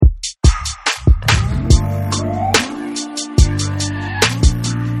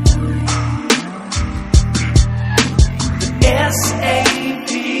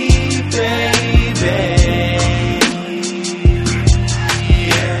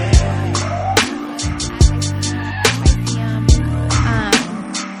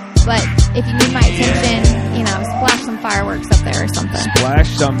if you need my attention, you know, splash some fireworks up there or something. Splash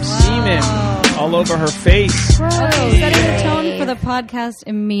some semen all over her face. Okay, setting the tone for the podcast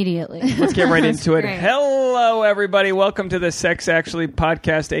immediately. Let's get right into it. Great. Hello, everybody. Welcome to the Sex Actually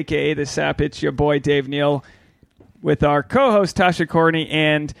podcast, a.k.a. The Sap. It's your boy, Dave Neal, with our co-host, Tasha Courtney,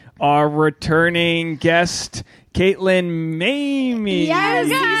 and our returning guest, Caitlin Mamie. Yes,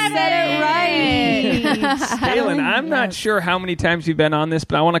 you said it right. Caitlin, I'm not sure how many times you've been on this,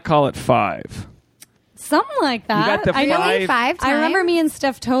 but I want to call it 5. Something like that. You got the I know. Really? 5 times? I remember me and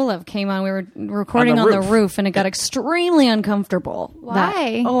Steph Tolev came on. We were recording on the roof, and it got extremely uncomfortable.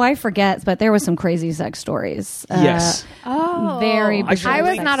 Why? I forget, but there was some crazy sex stories. Yes. Very I bizarre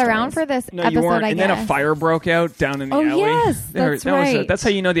was sex not around stories. for this No, episode, you weren't. I And guess. then a fire broke out down in the alley. yes, that's right. That's how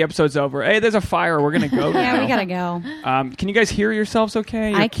you know the episode's over. Hey, there's a fire. We're going to go Yeah, now. we gotta go. Can you guys hear yourselves okay?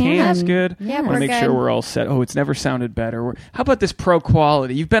 Your I can. cam's good? Yeah, I want we're to make good. sure we're all set. Oh, it's never sounded better. How about this pro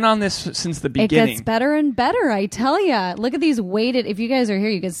quality? You've been on this since the beginning. It gets better and better, I tell ya. Look at these weighted. If you guys are here,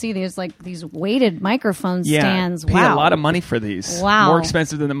 you can see there's like these weighted microphone stands. Pay Wow, a lot of money for these. Wow. More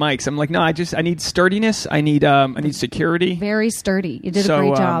expensive than the mics. I'm like, no, I need sturdiness. I need security. very sturdy. You did a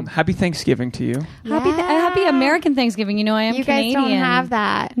great job. Happy Thanksgiving to you. Happy American Thanksgiving. You know, I am You guys Canadian. don't have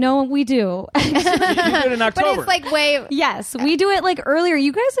that. No, we do. You do it in But October. it's like way... Yes, we do it like earlier.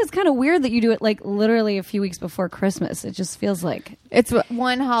 You guys, it's kind of weird that you do it like literally a few weeks before Christmas. It just feels like It's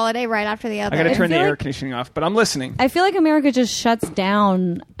one holiday right after the other. I got to turn the feel air like- conditioning off, but I'm listening. I feel like America just shuts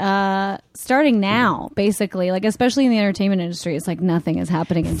down starting now, basically. Like especially in the entertainment industry, it's like nothing is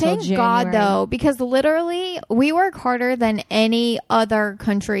happening until Thank January. God, though, because literally we work harder than any other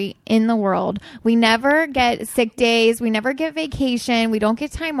country in the world. We never get sick days. We never get vacation. We don't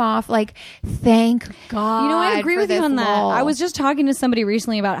get time off. Like, thank God. You know, I agree for with you this on that. lull. I was just talking to somebody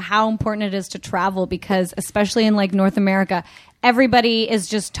recently about how important it is to travel because, especially in like North America, everybody is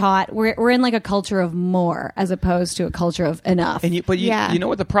just taught we're in like a culture of more as opposed to a culture of enough. And you know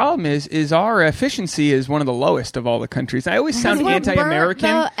what the problem is our efficiency is one of the lowest of all the countries. I always sound We're anti-American.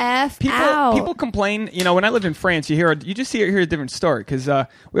 burnt the F out. People complain. You know, when I lived in France, you just hear a different story because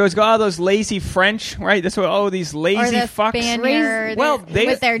we always go, those lazy French, right? That's what. These lazy or the fucks. Spaniards They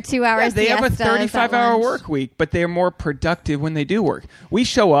with their 2 hours. they have a siestas at 35-hour lunch. work week, but they're more productive when they do work. We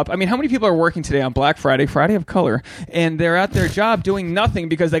show up. I mean, how many people are working today on Black Friday, Friday of Color, and they're at their job doing nothing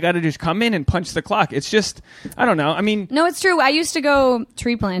because they got to just come in and punch the clock. It's just, I don't know. I mean, No, it's true. I used to go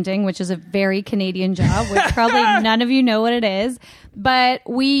tree planting, which is a very Canadian job, which probably none of you know what it is. But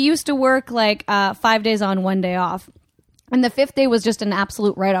we used to work like 5 days on, 1 day off. And the 5th day was just an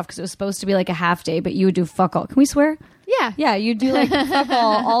absolute write-off because it was supposed to be like a half day, but you would do fuck all. Can we swear? Yeah. Yeah, you do like fuck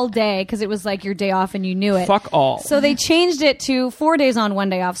all day because it was like your day off and you knew it. fuck all. So they changed it to 4 days on, 1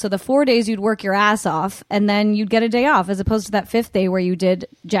 day off. So the 4 days you'd work your ass off and then you'd get a day off as opposed to that 5th day where you did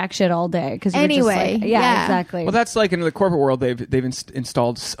jack shit all day. Cause you were just Anyway, like, yeah. exactly. Well, that's like in the corporate world, they've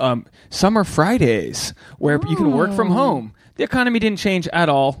installed summer Fridays where you can work from home. The economy didn't change at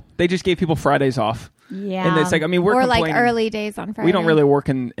all. They just gave people Fridays off. Yeah. And it's like, I mean, we're Or like complaining. early days on Friday. We don't really work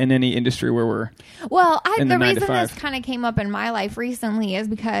in any industry where we're... Well, in the the 9 to reason 5. this kind of came up in my life recently is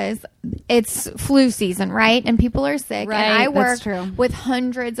because it's flu season, right? And people are sick. Right, and I that's work true. with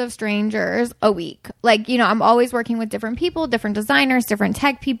hundreds of strangers a week. Like, you know, I'm always working with different people, different designers, different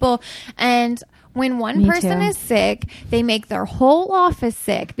tech people. And when one Me person too. is sick, they make their whole office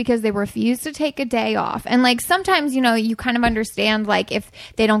sick because they refuse to take a day off. And like sometimes, you know, you kind of understand like if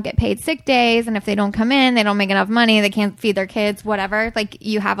they don't get paid sick days and if they don't come in, they don't make enough money, they can't feed their kids, whatever. Like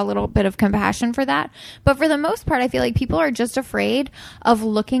you have a little bit of compassion for that. But for the most part, I feel like people are just afraid of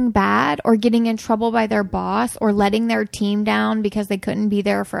looking bad or getting in trouble by their boss or letting their team down because they couldn't be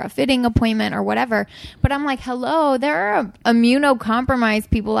there for a fitting appointment or whatever. But I'm like, hello, there are immunocompromised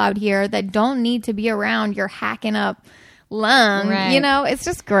people out here that don't need to be around your hacking up lung. Right. You know, it's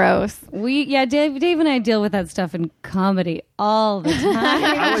just gross. Dave and I deal with that stuff in comedy all the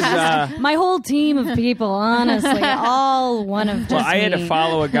time. My whole team of people, honestly, all one of just Well, I had to me.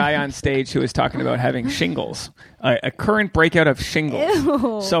 follow a guy on stage who was talking about having shingles, a current breakout of shingles.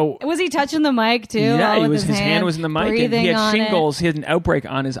 Ew. So was he touching the mic too? yeah, all with his hand was in the mic, and breathing he had on it? shingles. He had an outbreak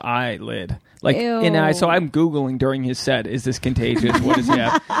on his eyelid. Like, Ew. and so I'm Googling during his set, is this contagious? What does he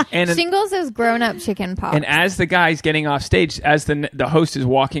have? And Shingles is grown-up chicken pox. And as the guy's getting off stage, as the host is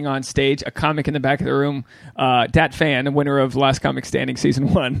walking on stage, a comic in the back of the room, Dat Fan, a winner of Last Comic Standing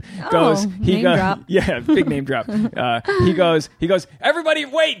season 1, goes. Name drop. Yeah, big name drop. He goes. Everybody,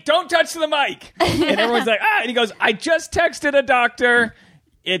 wait! Don't touch the mic. And everyone's like, ah! And he goes, I just texted a doctor.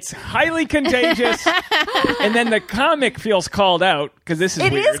 It's highly contagious. And then the comic feels called out because this is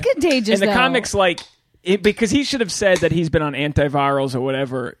It weird. is contagious, And the though. comic's like, Because he should have said that he's been on antivirals or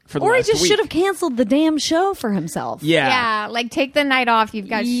whatever for the Or he last just week. should have canceled the damn show for himself. Yeah. like take the night off. You've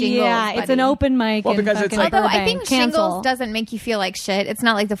got shingles. Yeah, it's an buddy. open mic. Well, in because it's fucking like- Although I Burbank. think Cancel. shingles doesn't make you feel like shit. It's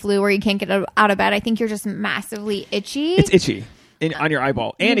not like the flu where you can't get out of bed. I think you're just massively itchy. It's itchy on your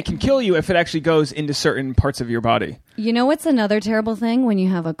eyeball. And it can kill you if it actually goes into certain parts of your body. You know what's another terrible thing? When you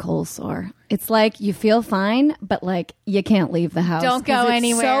have a cold sore. It's like you feel fine, but like you can't leave the house. Don't go 'Cause it's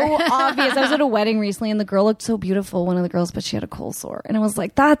anywhere. So obvious. I was at a wedding recently and the girl looked so beautiful, one of the girls, but she had a cold sore. And I was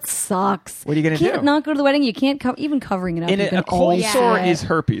like, that sucks. What are you gonna can't do? not go to the wedding. You can't even covering it up. And you can a cold always sore do it. is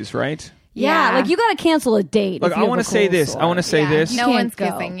herpes, right? Yeah, Yeah. like you got to cancel a date. Look, if you I have want a to say cold this. sore. I want to say this. No can't one's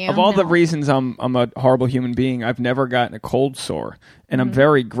go. kissing you. Of all the No. reasons I'm a horrible human being, I've never gotten a cold sore, and I'm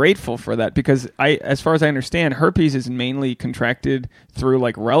very grateful for that because as far as I understand, herpes is mainly contracted through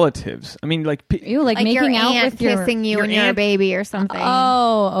like relatives. I mean, like You like like your making out aunt with your kissing you your when you're a aunt- baby or something.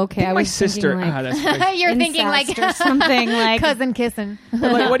 Oh, okay. I my was sister. thinking, like, That's crazy. You're thinking like incest or something like. cousin kissing.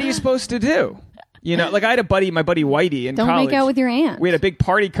 But, like, what are you supposed to do? You know, like I had a buddy, my buddy Whitey in Don't college. make out with your aunt. We had a big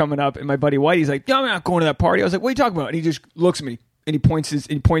party coming up, and my buddy Whitey's like, "No, I'm not going to that party." I was like, "What are you talking about?" And he just looks at me and he points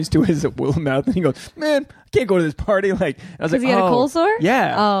to his mouth and he goes, "Man, I can't go to this party." Like I was like, Because he had a "Oh." cold sore?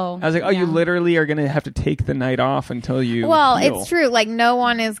 Yeah. Oh, I was like, "Oh, you yeah. literally are going to have to take the night off until you." Well, heal. it's true. Like no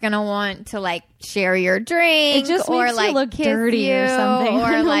one is gonna want to like share your drink. It just or makes you like look kiss dirty you, or something. I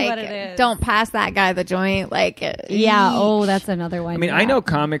or don't know like what it is. don't pass that guy the joint. Like Yeah. yeesh. Oh, that's another one. I mean, yeah. I know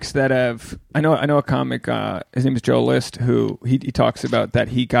comics that have. I know a comic. His name is Joe List, who he talks about that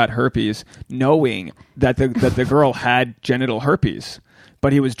he got herpes, knowing that the girl had genital herpes,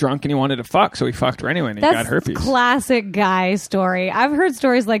 but he was drunk and he wanted to fuck, so he fucked her anyway, and he That's got herpes. classic guy story. I've heard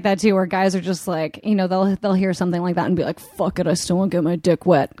stories like that too, where guys are just like, you know, they'll hear something like that and be like, "Fuck it, I still want to get my dick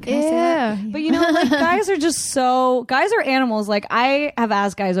wet." Can I say that? Yeah. But you know, like guys are animals. Like I have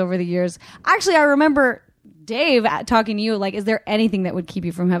asked guys over the years. Actually, I remember Dave talking to you, like, is there anything that would keep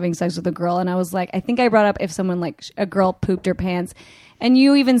you from having sex with a girl? And I was like, I think I brought up if someone like a girl pooped her pants, and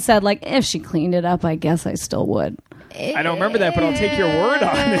you even said like, if she cleaned it up, I guess I still would. I don't remember that, but I'll take your word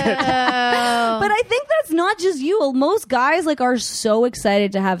on it. But I think that's not just you. Most guys like are so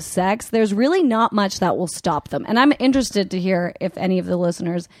excited to have sex. There's really not much that will stop them. And I'm interested to hear if any of the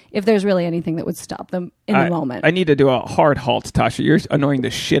listeners, if there's really anything that would stop them in the moment. I need to do a hard halt, Tasha. You're annoying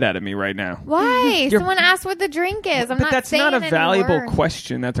the shit out of me right now. Why? Someone asked what the drink is. I'm But not that's saying not a any valuable word.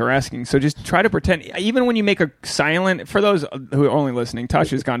 question that they're asking. So just try to pretend. Even when you make a silent, for those who are only listening,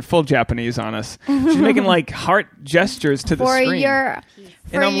 Tasha's gone full Japanese on us. She's making like heart gestures to the For screen.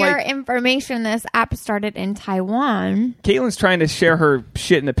 For I'm your like- information, this app started in Taiwan. Caitlin's trying to share her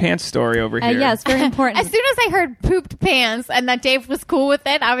shit in the pants story over here. Yeah, it's very important. As soon as I heard pooped pants and that Dave was cool with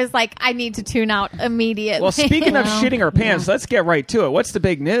it, I was like, I need to tune out immediately. Well, speaking of shitting her pants, let's get right to it. What's the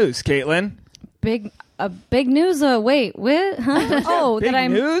big news, Caitlin? Big news. Wait, what? Huh? Oh, Big that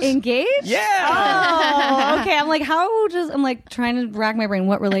I'm news? engaged? Yeah. Oh, okay. I'm like, I'm like trying to rack my brain.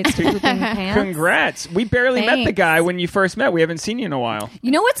 What relates to pooping pants? Congrats. We barely met the Thanks. guy when you first met. We haven't seen you in a while. You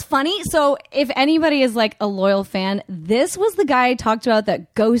know what's funny? So if anybody is like a loyal fan, this was the guy I talked about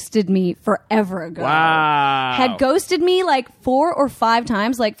that ghosted me forever ago. Wow. Had ghosted me like 4 or 5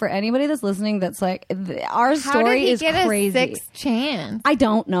 times. Like for anybody that's listening, that's like our How story did he is get crazy. a 6th chance? I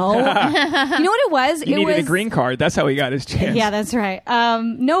don't know. You know what it was? You it needed was a green card. That's how he got his chance. Yeah, that's right.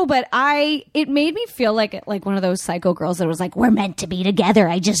 No, but it made me feel like one of those psycho girls that was like, we're meant to be together.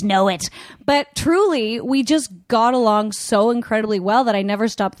 I just know it. But truly, we just got along so incredibly well that I never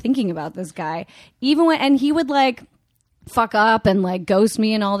stopped thinking about this guy. Even when, and he would like fuck up and like ghost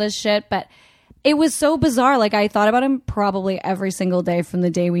me and all this shit. But it was so bizarre. Like I thought about him probably every single day from the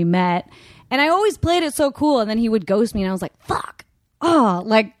day we met. And I always played it so cool. And then he would ghost me and I was like, fuck. Oh,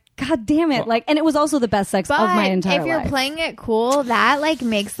 like, God damn it. Like, and it was also the best sex But of my entire if you're life. playing it cool, that like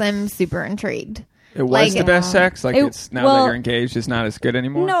makes them super intrigued. It was Like- the best sex. Like it's now that well- you're engaged, it's not as good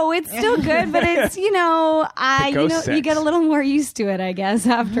anymore. No, it's still good, but it's you ghost sex. get a little more used to it, I guess,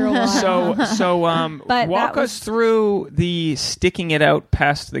 after a while. So But walk that us through the sticking it out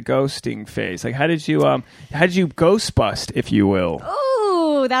past the ghosting phase. Like how did you ghost bust, if you will?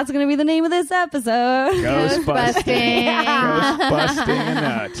 Ooh, that's gonna be the name of this episode. Ghost busting. Busting. Ghost busting a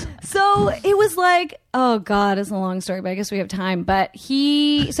nut. So it was like, oh God, it's a long story, but I guess we have time. But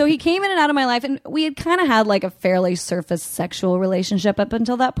he came in and out of my life, and we had kind of had like a fairly surface sexual relationship up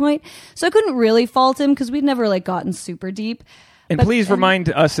until that point. So I couldn't really fault him because we'd never like gotten super deep. And please remind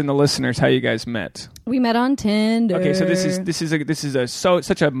us and the listeners how you guys met. We met on Tinder. Okay, so this is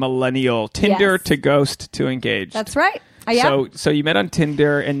such a millennial Tinder Yes. to ghost to engaged. That's right. Yeah. So you met on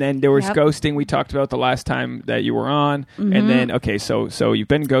Tinder, and then there was Yep. ghosting we talked about the last time that you were on, and then so you've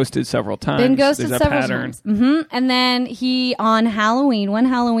been ghosted several times. Been ghosted There's a several pattern. times. And then he, on one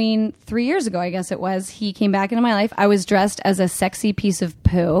Halloween 3 years ago, I guess it was, he came back into my life. I was dressed as a sexy piece of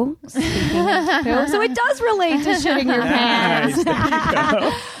poo. Speaking of poo. So it does relate to shitting your pants. Nice. There you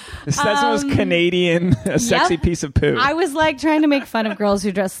go. That's the most Canadian, a sexy piece of poo. I was like trying to make fun of girls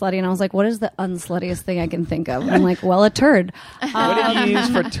who dress slutty, and I was like, what is the unsluttiest thing I can think of? And I'm like, well, a turd. What did you use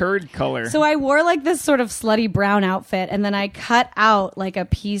for turd color? So I wore like this sort of slutty brown outfit, and then I cut out like a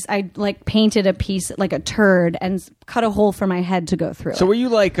piece. I like painted a piece like a turd and cut a hole for my head to go through. So were you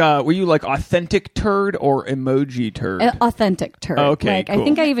like authentic turd or emoji turd? An authentic turd. Okay, like, cool. I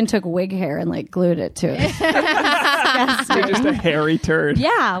think I even took wig hair and like glued it to it. You're just a hairy turd.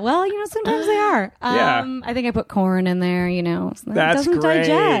 Yeah, well, sometimes they are. Yeah. I think I put corn in there, so That's it doesn't great.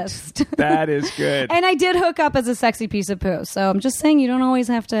 digest. That is good. And I did hook up as a sexy piece of poo. So I'm just saying you don't always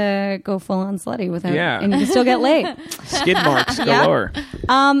have to go full on slutty with it. Yeah. And you can still get laid. Skid marks galore.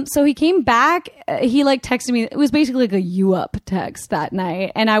 So he came back. He like texted me. It was basically like a you up text that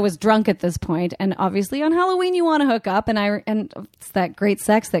night. And I was drunk at this point. And obviously on Halloween you want to hook up. And it's that great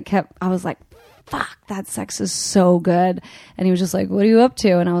sex that I was like, fuck, that sex is so good. And he was just like, what are you up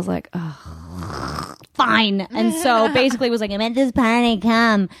to? And I was like, oh, fine. And so basically it was like, I'm at this party,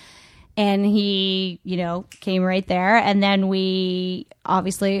 come. And he, came right there. And then we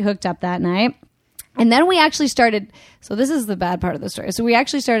obviously hooked up that night. And then we actually started, so this is the bad part of the story. So we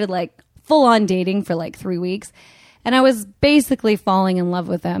actually started like full on dating for like 3 weeks. And I was basically falling in love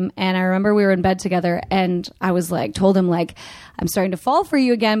with him. And I remember we were in bed together and I was like, told him like, I'm starting to fall for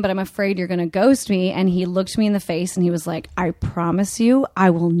you again, but I'm afraid you're going to ghost me. And he looked me in the face and he was like, I promise you,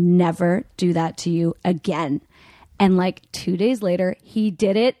 I will never do that to you again. And like 2 days later, he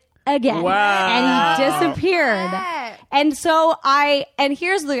did it again. Wow. And he disappeared. And so I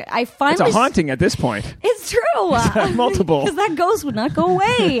finally... It's a haunting at this point. It's true. Multiple. Because that ghost would not go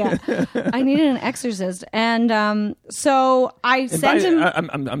away. I needed an exorcist. And so I sent him...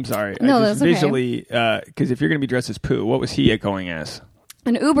 I'm sorry. No, I just that's okay. visually, because if you're going to be dressed as poo, what was he going as?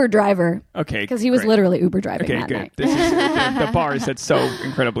 An Uber driver. Okay. Because he was great. literally Uber driving Okay, that good. night. This is the bar is set so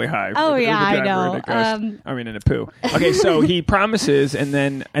incredibly high. Oh, for the yeah, Uber I driver know. and a ghost. In a poo. Okay, so he promises, and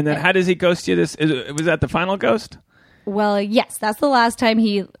then how does he ghost you? Was that the final ghost? Well, yes, that's the last time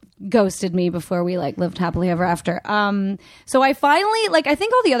he ghosted me before we like lived happily ever after. So I finally I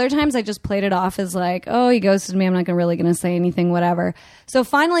think all the other times I just played it off as like, oh, he ghosted me. I'm not really going to say anything, whatever. So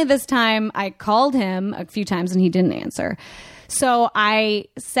finally this time I called him a few times and he didn't answer. So I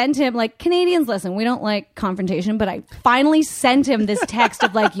sent him, like, Canadians, listen, we don't like confrontation, but I finally sent him this text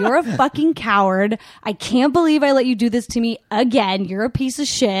of like, you're a fucking coward. I can't believe I let you do this to me again. You're a piece of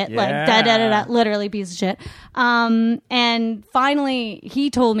shit. Yeah. Like, da-da-da-da, literally piece of shit. And finally, he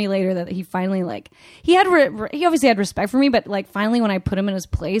told me later that he finally, like, he obviously had respect for me, but like, finally when I put him in his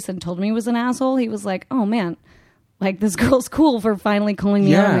place and told him he was an asshole, he was like, oh man, like, this girl's cool for finally calling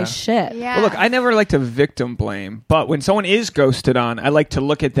me out on my shit. Yeah. Well, look, I never like to victim blame, but when someone is ghosted on, I like to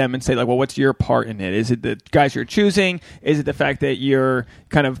look at them and say, like, well, what's your part in it? Is it the guys you're choosing? Is it the fact that you're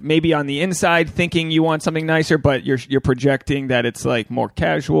kind of maybe on the inside thinking you want something nicer, but you're projecting that it's like more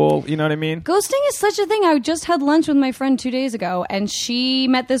casual? You know what I mean? Ghosting is such a thing. I just had lunch with my friend 2 days ago, and she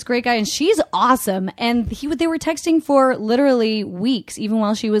met this great guy, and she's awesome. And they were texting for literally weeks, even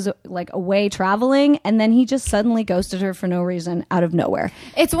while she was like away traveling, and then he just suddenly ghosted her for no reason out of nowhere.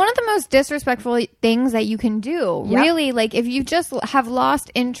 It's one of the most disrespectful things that you can do. Yep. Really, like if you just have lost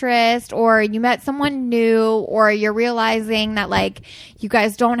interest or you met someone new or you're realizing that like you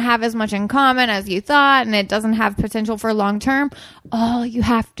guys don't have as much in common as you thought and it doesn't have potential for long term, all you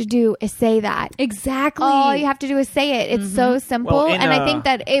have to do is say that. Exactly. All you have to do is say it. It's so simple. Well, and I think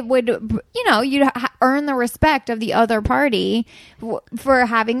that it would, you'd earn the respect of the other party for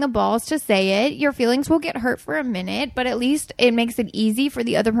having the balls to say it. Your feelings will get hurt for a minute, but at least it makes it easy for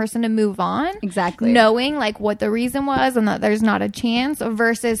the other person to move on. Exactly. Knowing like what the reason was and that there's not a chance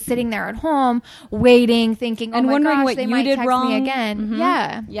versus sitting there at home waiting, thinking, And my wondering gosh, what they you might did text wrong. me again.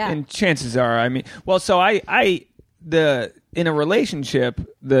 Yeah. Yeah. And chances are, I mean, well, so in a relationship,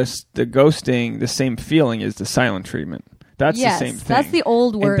 the ghosting, the same feeling is the silent treatment. That's Yes, the same thing. that's the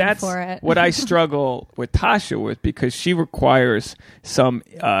old And word that's for it. what I struggle with Tasha with, because she requires some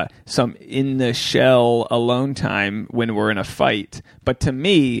in the shell alone time when we're in a fight. But to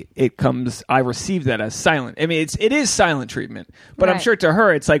me, I receive that as silent. I mean, it is silent treatment. But I'm Right. sure to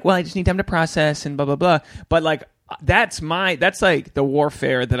her, it's like, well, I just need time to process and blah blah blah. But like, that's like the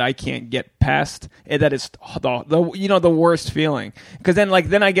warfare that I can't get past. That is the worst feeling, because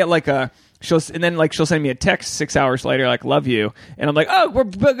then I get like she'll send me a text 6 hours later, like, love you. And I'm like, oh, we're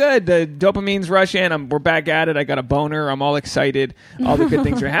good. The dopamine's rushing. We're back at it. I got a boner. I'm all excited. All the good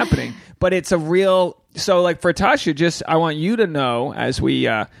things are happening. But it's a real, so like for Tasha, I want you to know as we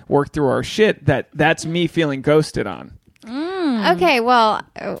work through our shit that's me feeling ghosted on. Okay, well,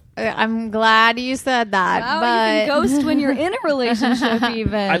 I'm glad you said that. Wow, but you can ghost when you're in a relationship,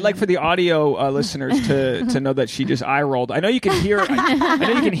 even. I'd like for the audio listeners to know that she just eye rolled. I know you can hear. I know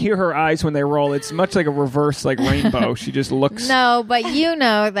you can hear her eyes when they roll. It's much like a reverse, like rainbow. She just looks. No, but you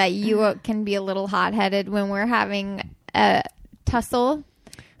know that you can be a little hot-headed when we're having a tussle.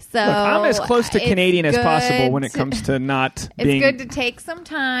 So look, I'm as close to Canadian as possible when it comes to not being... It's good to take some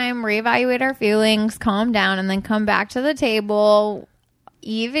time, reevaluate our feelings, calm down, and then come back to the table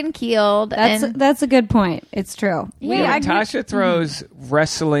even-keeled. That's a good point. It's true. Yeah, Tasha throws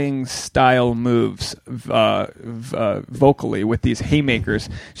wrestling-style moves vocally with these haymakers.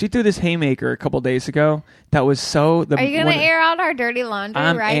 She threw this haymaker a couple days ago. That was so... Are you going to air out our dirty laundry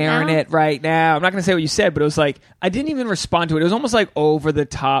I'm airing it right now. I'm not going to say what you said, but it was like... I didn't even respond to it. It was almost like over the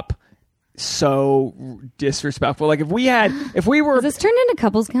top, so disrespectful. Like if we were... Is this turned into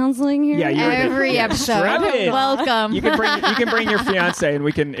couples counseling here? Yeah, you're every episode. Welcome. You can bring your fiance, and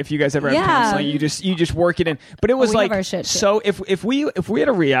we can, if you guys ever have counseling, you just work it in. But it was like, so if we had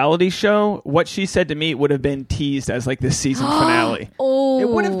a reality show, what she said to me would have been teased as like the season finale. Oh, it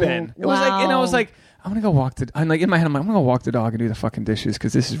would have been. It was like, and I was like, I'm gonna go walk I'm like in my head, I'm gonna go walk the dog and do the fucking dishes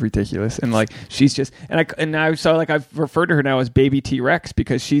because this is ridiculous. And like she's just and I saw like I've referred to her now as baby T-Rex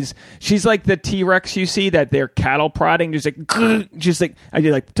because she's like the T-Rex you see that they're cattle prodding, just like I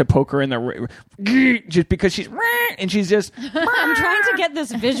did like to poke her in the just because she's and she's just. I'm trying to get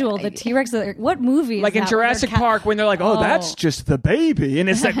this visual. The T-Rex. What movie? Is like in Jurassic Park when they're like, oh, that's just the baby, and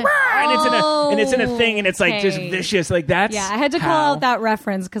it's like, and it's in a thing, and it's like just vicious, like that's. Yeah, I had to call out that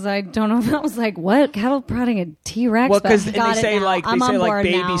reference because I don't know if that was like what. Cattle prodding a T-Rex. Well, because they say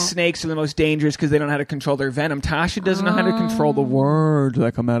baby now. snakes are the most dangerous because they don't know how to control their venom. Tasha doesn't know how to control the words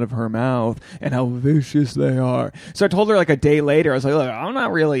that come out of her mouth and how vicious they are. So I told her like a day later, I was like, look, I'm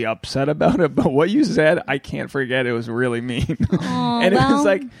not really upset about it, but what you said, I can't forget. It was really mean. And it was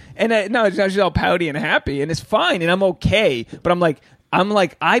like, no, she's all pouty and happy, and it's fine, and I'm okay. But I'm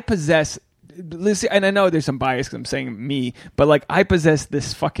like, I possess. Listen, and I know there's some bias because I'm saying me, but like I possess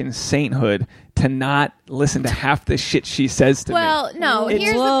this fucking sainthood to not listen to half the shit she says to me. Well, no,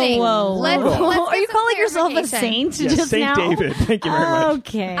 here's the thing. Let's are you calling yourself a saint just Saint now? David. Thank you very much.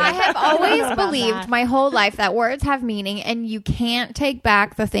 Okay. I have always believed my whole life that words have meaning and you can't take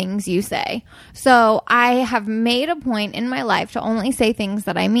back the things you say. So I have made a point in my life to only say things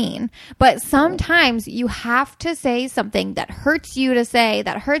that I mean. But sometimes you have to say something that hurts you to say,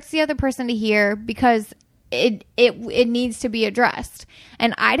 that hurts the other person to hear because it needs to be addressed.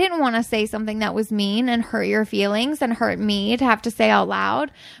 And I didn't want to say something that was mean and hurt your feelings and hurt me to have to say out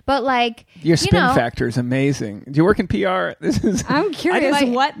loud. But like your spin factor is amazing. Do you work in PR? I'm curious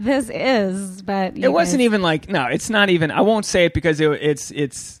what this is, but it wasn't even like it's not even. I won't say it because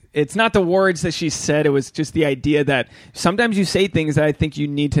it's not the words that she said. It was just the idea that sometimes you say things that I think you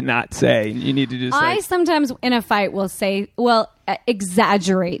need to not say. You need to just. I sometimes in a fight will say,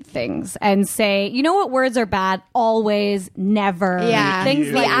 exaggerate things and say, you know what words are bad? Always, never. Yeah. Things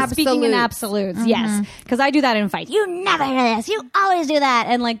like speaking in absolutes. Mm-hmm. Yes. Because I do that in fights. You never do this. You always do that.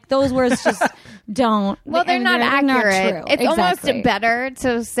 And like those words just don't. Well, they're not accurate. Not it's almost better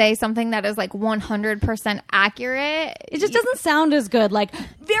to say something that is like 100% accurate. It just doesn't sound as good. Like,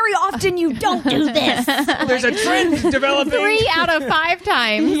 very often you don't do this. There's a trend developing. 3 out of 5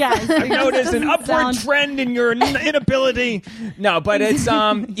 times. Yes. I noticed an upward trend in your inability. No, but it's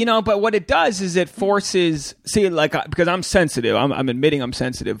but what it does is it forces. See, like because I'm sensitive. I'm admitting I'm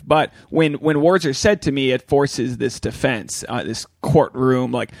sensitive. But when words are said to me, it forces this defense, this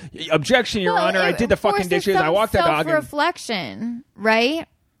courtroom, like objection, Your Honor. I did the fucking dishes. I walked the dog. Reflection, right?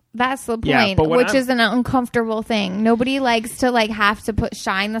 That's the point, yeah, which is an uncomfortable thing. Nobody likes to like have to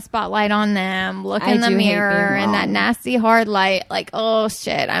shine the spotlight on them, look in the mirror, and that nasty hard light. Like, oh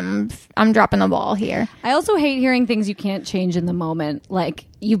shit, I'm dropping the ball here. I also hate hearing things you can't change in the moment. Like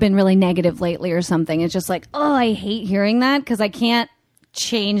you've been really negative lately or something. It's just like, oh, I hate hearing that because I can't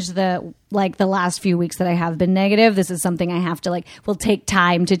change the last few weeks that I have been negative. This is something I have to will take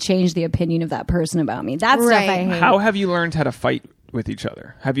time to change the opinion of that person about me. That's stuff I hate. How have you learned how to fight with each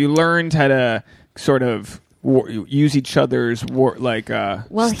other? Have you learned how to sort of use each other's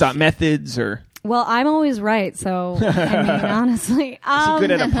stop methods or? Well, I'm always right, so I mean, honestly, Is he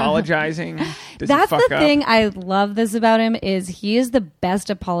good at apologizing? Does that's he fuck the up? thing I love this about him is he is the best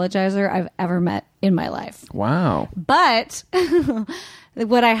apologizer I've ever met in my life. Wow. But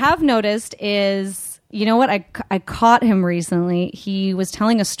what I have noticed is, you know what? I caught him recently. He was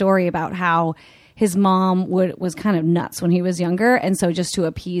telling a story about how his mom was kind of nuts when he was younger, and so just to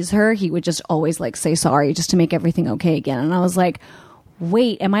appease her, he would just always like say sorry just to make everything okay again. And I was like,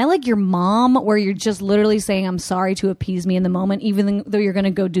 wait, am I like your mom where you're just literally saying I'm sorry to appease me in the moment, even though you're going to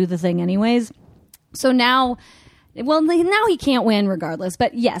go do the thing anyways? So now he can't win regardless.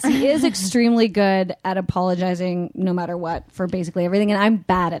 But yes, he is extremely good at apologizing no matter what for basically everything. And I'm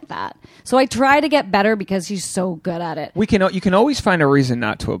bad at that. So I try to get better because he's so good at it. You can always find a reason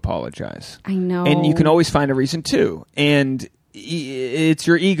not to apologize. I know. And you can always find a reason to. And it's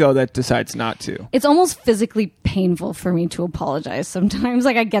your ego that decides not to. It's almost physically painful for me to apologize sometimes.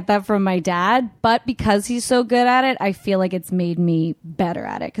 Like I get that from my dad, but because he's so good at it, I feel like it's made me better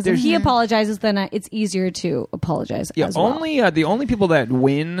at it. Because if he apologizes, then it's easier to apologize as well. The only people that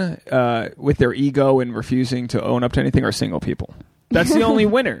win with their ego and refusing to own up to anything are single people. That's the only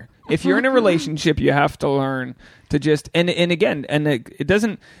winner. If you're in a relationship, you have to learn to just and again, and it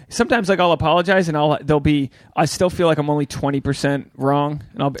doesn't. Sometimes like I'll apologize and I still feel like I'm only 20% wrong,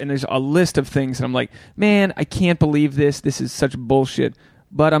 and there's a list of things, and I'm like, man, I can't believe this. This is such bullshit.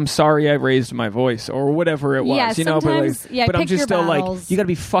 But I'm sorry I raised my voice or whatever it was. Yeah, you know, but I'm just still battles. like, you got to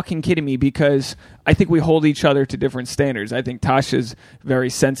be fucking kidding me, because I think we hold each other to different standards. I think Tasha's very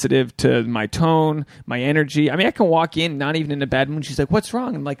sensitive to my tone, my energy. I mean, I can walk in not even in a bad mood. She's like, "What's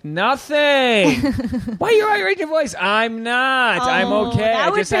wrong?" I'm like, "Nothing." Why are you raising your voice? I'm not. I'm okay.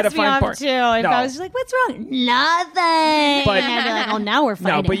 That I just had a fine part too. If I was just like, "What's wrong?" Nothing. But I'd be like, "Oh, now we're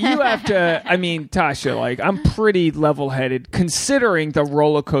fighting." No, but you have to. I mean, Tasha, like, I'm pretty level-headed considering the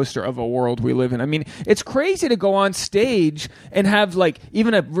roller coaster of a world we live in. I mean, it's crazy to go on stage and have like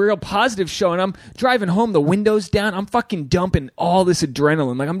even a real positive show, and I'm driving home, the windows down, I'm fucking dumping all this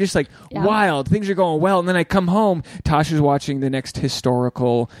adrenaline. Like, I'm just like, wild, things are going well, and then I come home, Tasha's watching the next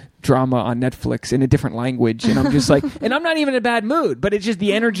historical drama on Netflix in a different language, and I'm just like, and I'm not even in a bad mood, but it's just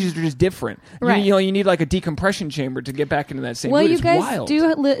the energies are just different. Right. You need like a decompression chamber to get back into that same mood. Well, you it's guys wild.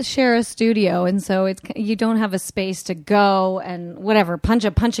 do share a studio, and so you don't have a space to go and whatever, punch a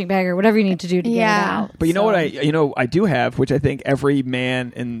punching bag or whatever you need to do to get it out. But you know what I do have, which I think every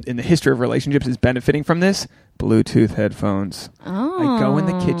man in the history of relationships is benefiting from this: Bluetooth headphones. Oh. I go in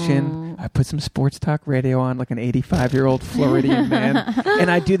the kitchen, I put some sports talk radio on like an 85-year-old Floridian man,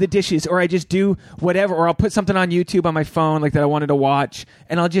 and I do the dishes, or I just do whatever, or I'll put something on YouTube on my phone like that I wanted to watch,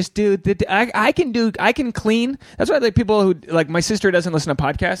 and I'll just do I can clean. That's why like people who like my sister doesn't listen to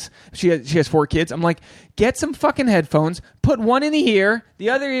podcasts. She has 4 kids. I'm like, get some fucking headphones, put one in the ear, the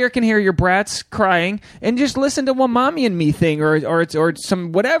other ear can hear your brats crying, and just listen to one Mommy and Me thing, or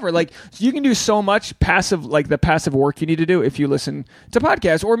some whatever. Like, you can do so much passive, like the passive work you need to do if you listen to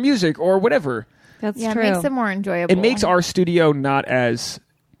podcasts or music or whatever. That's true. It makes it more enjoyable. It makes our studio not as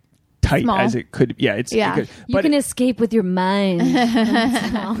tight Small. as it could. Yeah, You can escape with your mind.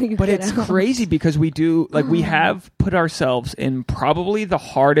 But it's crazy because we do, like, we have put ourselves in probably the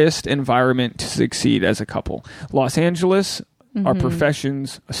hardest environment to succeed as a couple. Los Angeles, our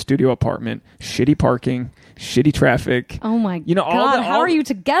professions, a studio apartment, shitty parking, shitty traffic. Oh my God! How are you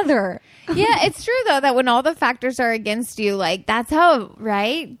together? Yeah, it's true though that when all the factors are against you, like that's how,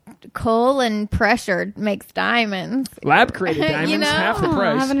 right? Coal and pressure makes diamonds. Lab created diamonds, half the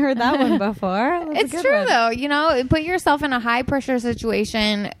price. I haven't heard that one before. It's true though. You know, put yourself in a high pressure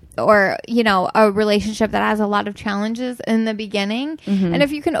situation, or a relationship that has a lot of challenges in the beginning, and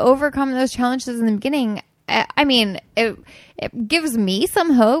if you can overcome those challenges in the beginning, I mean, it gives me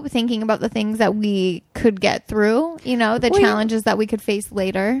some hope thinking about the things that we could get through, the challenges that we could face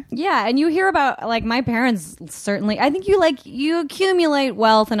later. Yeah. And you hear about, like, my parents certainly, I think you accumulate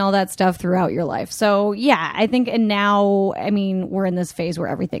wealth and all that stuff throughout your life. So yeah, I think, and now, I mean, we're in this phase where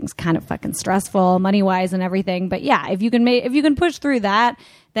everything's kind of fucking stressful money wise and everything. But yeah, if you can push through that,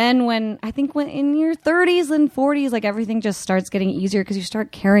 then when in your 30s and 40s, like, everything just starts getting easier because you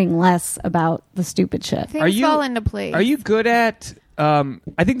start caring less about the stupid shit. Things fall into place. Are you good at?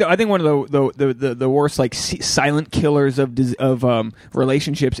 I think one of the worst, like, silent killers of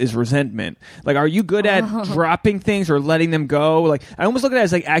relationships is resentment. Like, are you good at dropping things or letting them go? Like, I almost look at it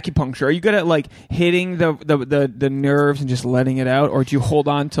as like acupuncture. Are you good at, like, hitting the nerves and just letting it out, or do you hold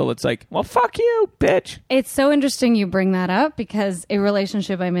on till it's like, well, fuck you, bitch? It's so interesting you bring that up, because a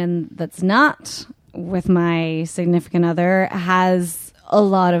relationship I'm in that's not with my significant other has a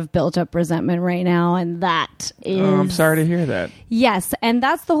lot of built up resentment right now, and that is... Oh, I'm sorry to hear that. Yes, and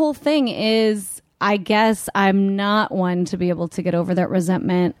that's the whole thing is, I guess I'm not one to be able to get over that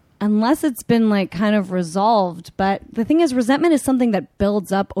resentment unless it's been like kind of resolved. But the thing is, resentment is something that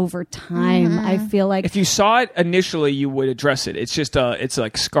builds up over time. I feel like if you saw it initially, you would address it. It's just it's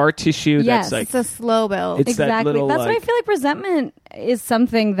like scar tissue. Yes, that's like it's a slow build. It's exactly. that little, that's why I feel like resentment is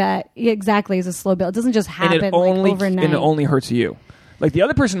something that exactly is a slow build. It doesn't just happen like overnight. And it only hurts you. Like the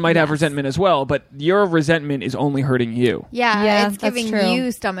other person might have resentment as well, but your resentment is only hurting you. Yeah, it's that's giving true.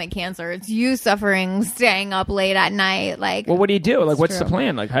 you stomach cancer. It's you suffering, staying up late at night. Like, Well, what do you do? Like, what's true. the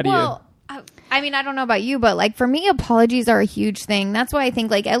plan? Like, how do well, I mean, I don't know about you, but like for me, apologies are a huge thing. That's why I think,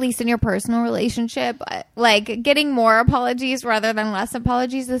 like, at least in your personal relationship, like getting more apologies rather than less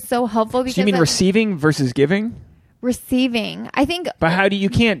apologies is so helpful. Because So you mean receiving versus giving? receiving? I think, But how do you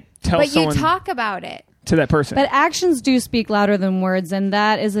can't tell but someone you talk about it. to that person? But actions do speak louder than words, and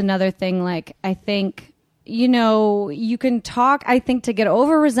that is another thing. Like, I think, you know, you can talk. I think to get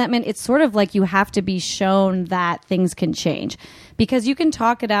over resentment, it's sort of like you have to be shown that things can change, because you can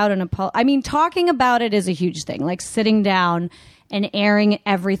talk it out and I mean, talking about it is a huge thing. Like sitting down and airing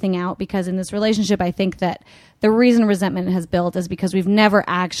everything out, because in this relationship, I think that the reason resentment has built is because we've never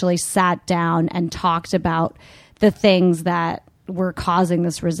actually sat down and talked about the things that were causing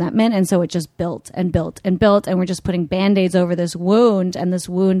this resentment, and so it just built and built and built, and we're just putting band-aids over this wound, and this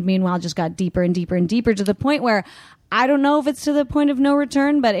wound meanwhile just got deeper and deeper and deeper, to the point where I don't know if it's to the point of no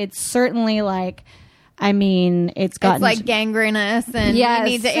return, but it's certainly like, I mean, it's gotten It's like gangrenous, and yes, you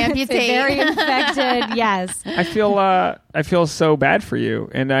need to amputate. it's very infected. Yes, I feel so bad for you,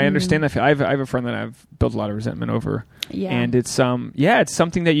 and I understand that. I have a friend that I've built a lot of resentment over, and it's it's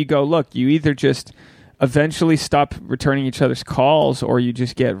something that you go, look, you either just eventually stop returning each other's calls, or you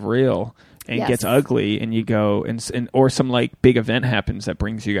just get real and it gets ugly, and you go and or some like big event happens that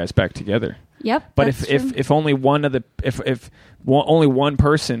brings you guys back together. Yep. But if only one of the only one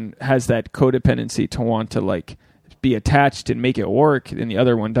person has that codependency to want to like be attached and make it work, and the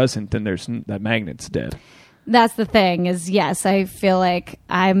other one doesn't, then there's that magnet's dead. That's the thing. Is yes, I feel like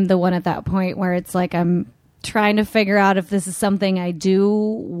I'm the one at that point where it's like I'm trying to figure out if this is something I do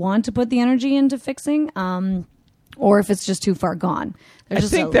want to put the energy into fixing, or if it's just too far gone. I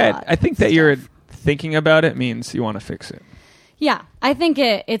think that you're thinking about it means you want to fix it. Yeah, I think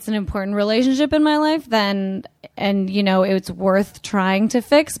it's an important relationship in my life then, and you know, it's worth trying to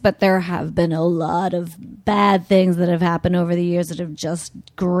fix, but there have been a lot of bad things that have happened over the years that have just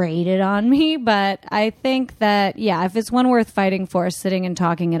grated on me. But I think that, yeah, if it's one worth fighting for, sitting and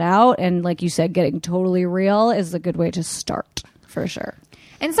talking it out, and like you said, getting totally real is a good way to start, for sure.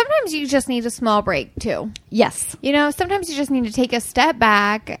 And sometimes you just need a small break too. Yes. You know, sometimes you just need to take a step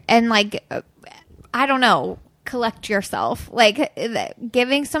back and like, I don't know, collect yourself, like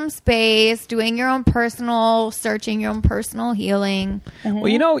giving some space, doing your own personal searching, your own personal healing. Well,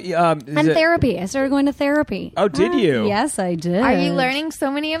 you know, And therapy. I started going to therapy. Oh, did you? Yes, I did. Are you learning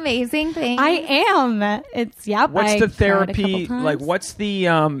so many amazing things? I am. It's What's the therapy like? What's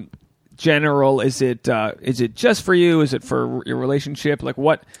the general? Is it just for you? Is it for your relationship? Like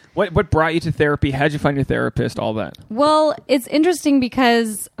what brought you to therapy? How'd you find your therapist? All that. Well, it's interesting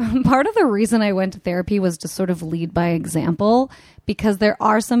because part of the reason I went to therapy was to sort of lead by example, because there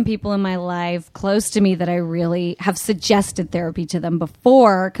are some people in my life close to me that I really have suggested therapy to them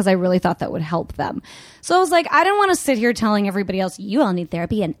before, because I really thought that would help them. So I was like, I didn't want to sit here telling everybody else, you all need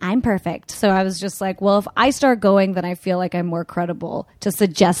therapy and I'm perfect. So I was just like, well, if I start going, then I feel like I'm more credible to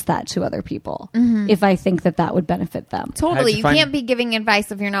suggest that to other people if I think that would benefit them. Totally. You can't be giving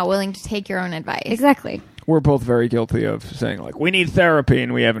advice if you're not willing to take your own advice. Exactly. We're both very guilty of saying like we need therapy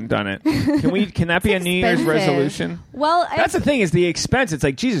and we haven't done it. Can that be a New Year's resolution? Well, that's the thing, is the expense. It's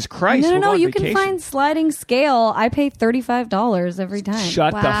like, Jesus Christ. No. You vacation. can find sliding scale. I pay $35 every time.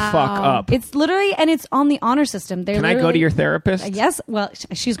 Shut the fuck up. It's literally, and it's on the honor system. Can I go to your therapist? Yes. Well,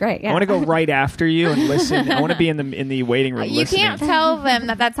 she's great. Yeah. I want to go right after you and listen. I want to be in the waiting room. You listening. can't tell them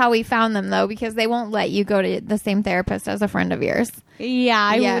that that's how we found them, though, because they won't let you go to the same therapist as a friend of yours.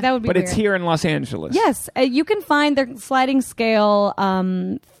 Yeah. That would be But weird. it's here in Los Angeles. Yes. You can find their sliding scale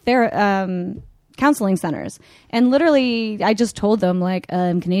counseling centers. And literally, I just told them, like,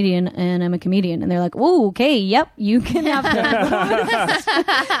 I'm Canadian and I'm a comedian. And they're like, oh, okay, yep, you can have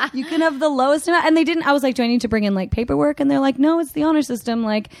the lowest amount. And they didn't. I was like, do I need to bring in, like, paperwork? And they're like, no, it's the honor system.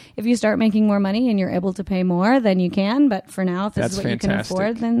 Like, if you start making more money and you're able to pay more, then you can. But for now, if this is what you can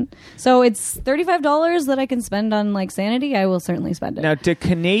afford, then... So it's $35 that I can spend on, like, sanity. I will certainly spend it. Now, do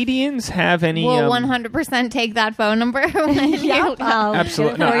Canadians have any... We'll 100% take that phone number. Yeah,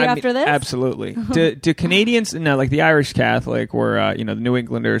 absolutely. after this? Absolutely. do Canadians, no, like the Irish Catholic, where the New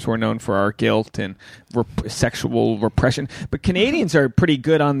Englanders were known for our guilt and sexual repression, but Canadians are pretty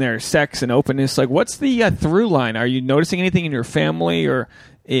good on their sex and openness. Like, what's the through line? Are you noticing anything in your family or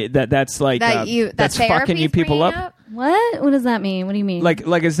that's fucking you people up? What does that mean? What do you mean?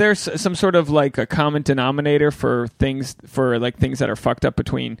 Like is there some sort of like a common denominator for things that are fucked up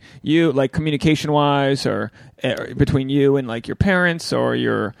between you, like communication wise, or between you and like your parents or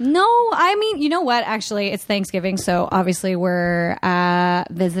your? No, I mean, you know what? Actually, it's Thanksgiving, so obviously we're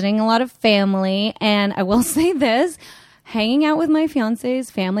visiting a lot of family, and I will say this. Hanging out with my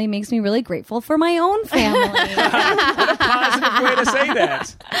fiance's family makes me really grateful for my own family. What a positive way to say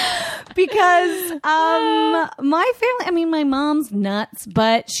that. Because my family, I mean, my mom's nuts,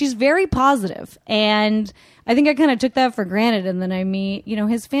 but she's very positive. And I think I kind of took that for granted. And then I meet,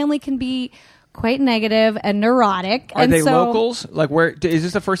 his family can be quite negative and neurotic. Are they locals? Like, where is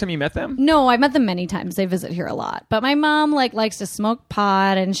this the first time you met them? No, I met them many times. They visit here a lot. But my mom likes to smoke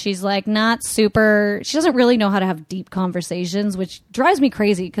pot, and she's like not super. She doesn't really know how to have deep conversations, which drives me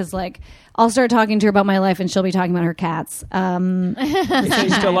crazy because I'll start talking to her about my life, and she'll be talking about her cats.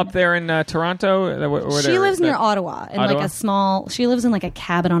 She's still up there in Toronto. She lives near Ottawa, in like a small. She lives in like a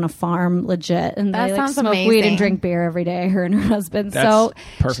cabin on a farm, legit, and that they sounds smoke amazing. weed and drink beer every day. Her and her husband. That's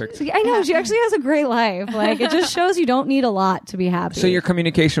perfect. I know she actually has a great life. It just shows you don't need a lot to be happy. So your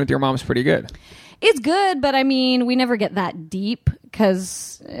communication with your mom's pretty good. It's good, but I mean, we never get that deep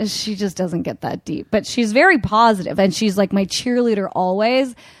because she just doesn't get that deep. But she's very positive, and she's like my cheerleader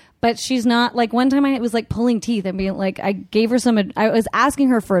always. But she's not like one time I was like pulling teeth and being like, I gave her I was asking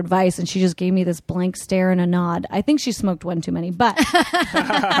her for advice and she just gave me this blank stare and a nod. I think she smoked one too many, but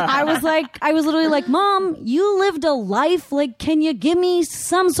I was literally like, Mom, you lived a life. Like, can you give me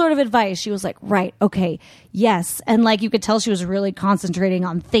some sort of advice? She was like, right. Okay. Yes. And you could tell she was really concentrating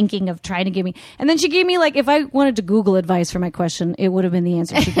on thinking of trying to give me. And then she gave me if I wanted to Google advice for my question, it would have been the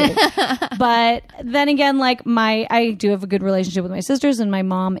answer she gave. But then again, I do have a good relationship with my sisters, and my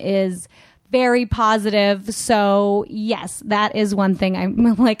mom is very positive. So yes, that is one thing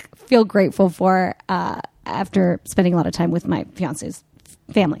I'm feel grateful for after spending a lot of time with my fiance's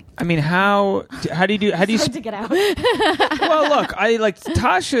family. I mean, how do you hard to get out. Well, look, I like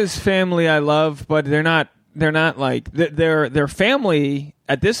Tasha's family. I love, but they're not they're family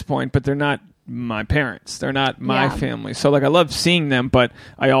at this point, but they're not my parents. They're not my family. So I love seeing them, but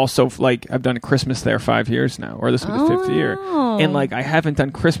I also I've done Christmas there 5 years now, or this will be the 5th year, and I haven't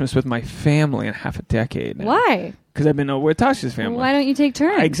done Christmas with my family in half a decade now. Why? Because I've been with Tasha's family. Why don't you take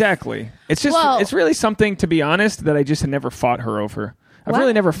turns? Exactly. It's just it's really something, to be honest, that I just had never fought her over. I've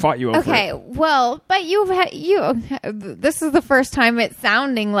really never fought you over. Okay, well, but this is the first time it's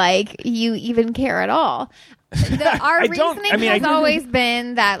sounding like you even care at all. Our reasoning has always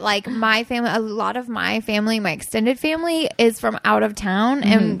been that my family, a lot of my family, my extended family is from out of town,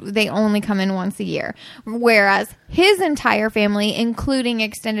 and they only come in once a year. Whereas his entire family, including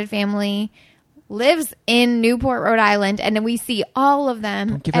extended family, lives in Newport, Rhode Island, and we see all of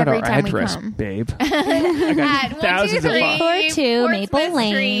them every time address, we come. Babe. I got thousands of boxes. 4-2 Maple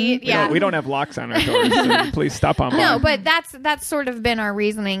Lane. Yeah. We don't have locks on our doors, so please stop on by. No, but that's sort of been our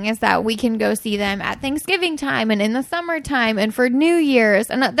reasoning, is that we can go see them at Thanksgiving time and in the summertime and for New Year's,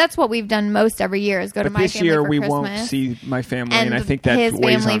 and that's what we've done most every year is go to my this family year for we Christmas, won't see my family, and I think that his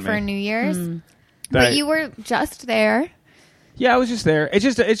weighs family on for me. New Year's. But you were just there. Yeah, I was just there. It's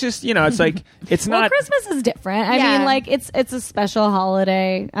just it's it's Well, not. Christmas is different. I mean, it's a special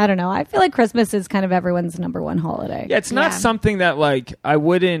holiday. I don't know. I feel like Christmas is kind of everyone's number one holiday. Yeah, it's not something that I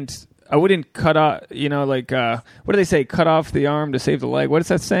wouldn't cut off. What do they say? Cut off the arm to save the leg. What is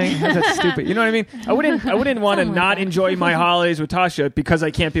that saying? How's that stupid? You know what I mean? I wouldn't want to not enjoy my holidays with Tasha because I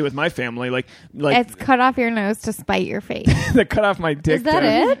can't be with my family. It's cut off your nose to spite your face. They cut off my dick. Is that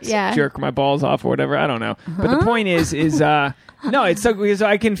it? Yeah. Jerk my balls off or whatever. I don't know. But the point is no, it's because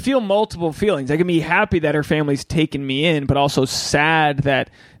I can feel multiple feelings. I can be happy that her family's taken me in, but also sad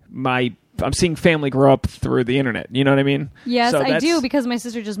that I'm seeing family grow up through the internet. You know what I mean? Yes, I do, because my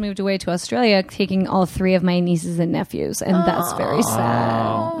sister just moved away to Australia, taking all 3 of my nieces and nephews, and that's very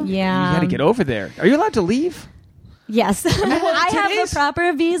sad. Yeah. You got to get over there. Are you allowed to leave? Yes. I have the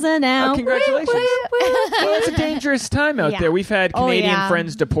proper visa now. Oh, congratulations. Well, it's a dangerous time out there. We've had Canadian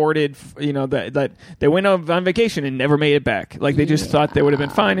friends deported, that they went on vacation and never made it back. They just thought they would have been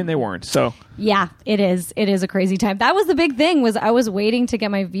fine, and they weren't. So yeah, it is. It is a crazy time. That was the big thing, was I was waiting to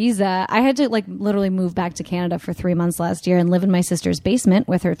get my visa. I had to literally move back to Canada for 3 months last year and live in my sister's basement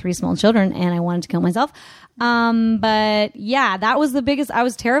with her 3 small children, and I wanted to kill myself. But yeah, that was the biggest. I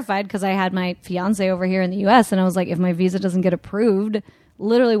was terrified because I had my fiance over here in the US, and I was like, if my visa doesn't get approved,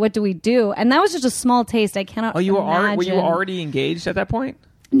 literally, what do we do? And that was just a small taste. I cannot. Oh, you were imagine. were you already engaged at that point?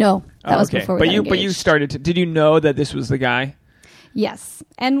 No, that was okay. before we But got you engaged. started to. Did you know that this was the guy? Yes.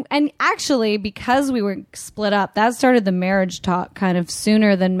 And actually, because we were split up, that started the marriage talk kind of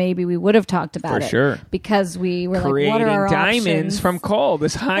sooner than maybe we would have talked about For it. sure. Because we were Creating like, what are our diamonds options? from coal.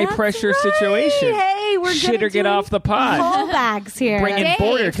 This high That's pressure right. situation. Hey, we're Shit gonna or get do off the pot. Callbacks here. Bringing Dave.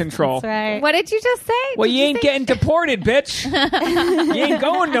 border control. That's right. What did you just say? Well, Did you ain't say- getting deported, bitch. You ain't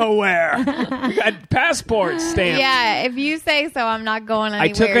going nowhere. You got passport stamps. Yeah, if you say so, I'm not going anywhere.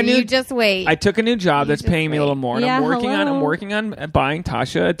 I took a new. You just wait. I took a new job that's just paying me a little wait. more. And Yeah, I'm working hello. on buying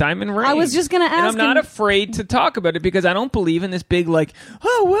Tasha a diamond ring. I was just gonna and ask I'm not him- afraid to talk about it because I don't believe in this big like,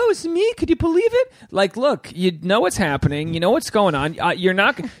 oh, well, it's me. Could you believe it? Like, look, you know what's happening. You know what's going on. You're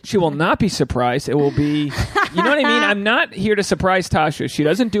not. She will not be surprised. It will be. You know what I mean? I'm not here to surprise Tasha. She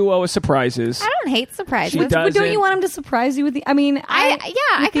doesn't do well with surprises. I don't hate surprises. She does. But don't doesn't- you want him to surprise you with the? I mean, I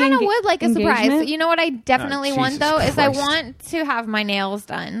with the kind of enga- would like a surprise. engagement? You know what I definitely want Jesus though is I Christ. want to have my nails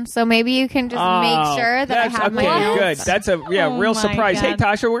done. So maybe you can just Oh, make sure that I that's- have my okay, nails good. done. That's a Oh real my surprise. Hey, God.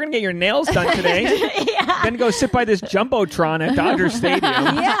 Tasha, we're gonna get your nails done today. Then go sit by this jumbotron at Dodger Stadium.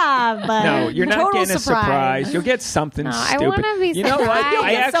 Yeah, but No, you're not total getting a surprise. You'll get something No, I stupid. wanna be You know what? surprised. You'll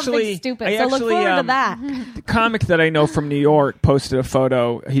I get something actually, stupid. I So look actually, forward to that. The comic that I know from New York posted a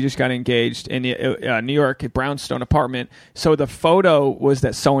photo. He just got engaged in New York, a brownstone apartment. So the photo was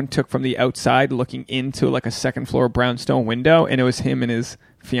that someone took from the outside, looking into like a second floor brownstone window, and it was him and his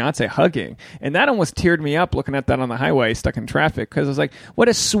fiance hugging, and that almost teared me up looking at that on the highway stuck in traffic, because I was like, what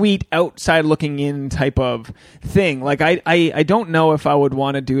a sweet outside looking in type of thing. Like I don't know if I would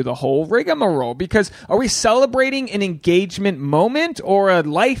want to do the whole rigmarole, because are we celebrating an engagement moment or a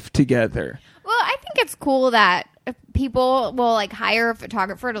life together? Well, I think it's cool that people will like hire a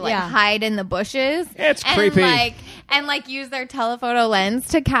photographer to like Yeah. hide in the bushes. It's and, creepy. and use their telephoto lens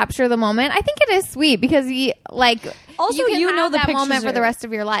to capture the moment. I think it is sweet because Also, you can you have know the that pictures moment for the are- rest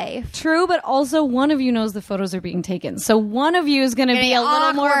of your life. True, but also one of you knows the photos are being taken, so one of you is going to be a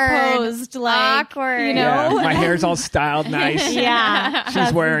little more Awkward. posed, like Awkward. you know. Yeah, my hair's all styled nice. Yeah, She's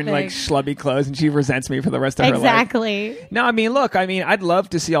that's the wearing thing. like schlubby clothes, and she resents me for the rest of her life. Exactly. No, I mean, look, I'd love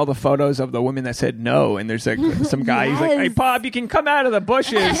to see all the photos of the women that said no, and there's like some guy, he's like, hey, Yes. Bob, you can come out of the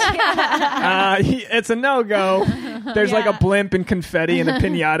bushes. It's a no-go. There's like a Yeah. blimp and confetti and a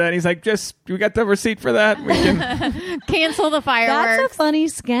piñata, and he's like, we got the receipt for that? We can... Cancel the fireworks. That's a funny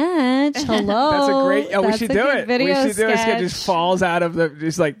sketch. Hello. That's a great... Oh, we That's should a do good it. Video We should do it. sketch. It just falls out of the...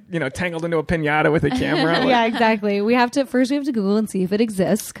 Just like, tangled into a piñata with a camera. Like, Yeah, exactly. We have to Google and see if it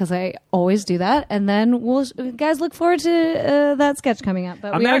exists, because I always do that, and then guys look forward to that sketch coming up.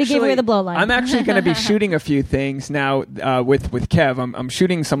 But we already gave away the blow line. I'm actually going to be shooting a few things now with Kev. I'm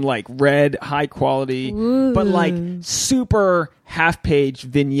shooting some like red, high quality, but like super half-page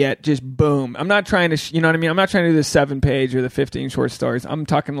vignette, just boom. I'm not trying to, you know what I mean? I'm not trying to do the 7-page or the 15 short stories. I'm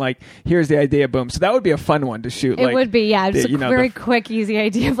talking like, here's the idea, boom. So that would be a fun one to shoot. It like, would be, yeah. Just the- a very quick, easy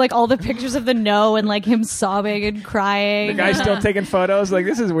idea of like all the pictures of the no and like him sobbing and crying. The guy's still taking photos. Like,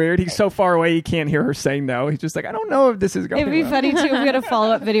 this is weird. He's so far away, he can't hear her say no. He's just like, I don't know if this is going It'd be well. funny too if we had a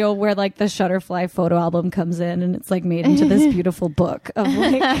follow-up video where like the Shutterfly photo album comes in and it's like made into this beautiful book of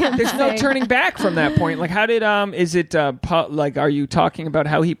like. There's no turning back from that point. Like, how did is it like? Are you talking about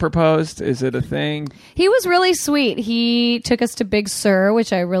how he proposed? Is it a thing? He was really sweet. He took us to Big Sur,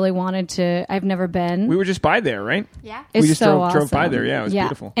 which I really wanted to. I've never been. We were just by there, right? Yeah. It's we just so drove by awesome. there. Yeah, it was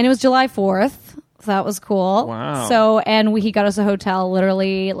beautiful. And it was July 4th. So that was cool. Wow. So, and he got us a hotel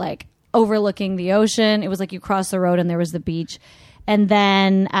literally like overlooking the ocean. It was like you cross the road and there was the beach. And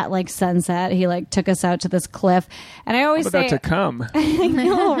then at like sunset, he like took us out to this cliff. And I always I'm about say, to come. I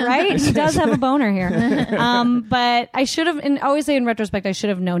know, right? He does have a boner here. But I should have, and I always say in retrospect, I should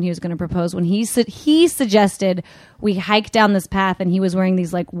have known he was going to propose when he suggested we hike down this path, and he was wearing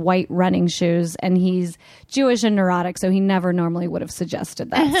these like white running shoes, and he's Jewish and neurotic, so he never normally would have suggested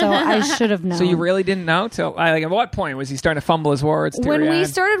that. So I should have known. So you really didn't know till like at what point was he starting to fumble his words? When we teary-eyed?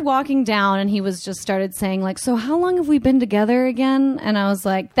 started walking down, and he was just started saying like, so how long have we been together again? And I was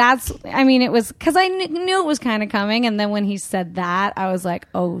like, it was because I knew it was kind of coming. And then when he said that, I was like,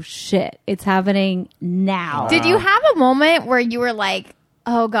 oh shit, it's happening now. Did you have a moment where you were like,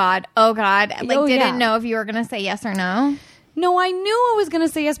 oh God, like Oh, didn't yeah. know if you were going to say yes or no? No, I knew I was going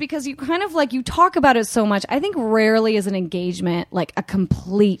to say yes because you kind of like, you talk about it so much. I think rarely is an engagement like a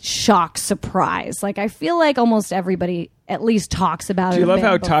complete shock surprise. Like I feel like almost everybody at least talks about it. Do you love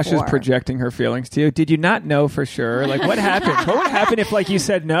how before. Tasha's projecting her feelings to you? Did you not know for sure? Like, what happened? What would happen if, like, you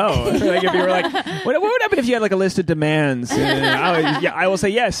said no? Like, if you were like, what would happen if you had like a list of demands? I will say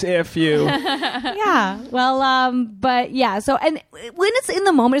yes if you. Yeah. Well, but yeah. So, and when it's in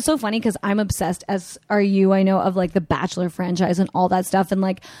the moment, it's so funny because I'm obsessed, as are you, I know, of like the Bachelor franchise and all that stuff. And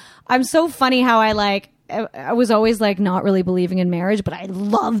like, I'm so funny how I was always like not really believing in marriage, but I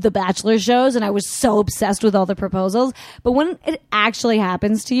love the Bachelor shows and I was so obsessed with all the proposals. But when it actually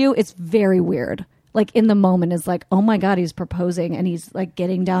happens to you, it's very weird. Like in the moment is like, oh my God, he's proposing and he's like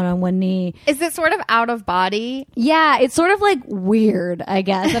getting down on one knee. Is it sort of out of body? Yeah, it's sort of like weird, I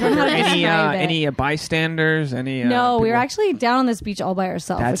guess. I don't know how to describe it. Any bystanders? No, we were actually down on this beach all by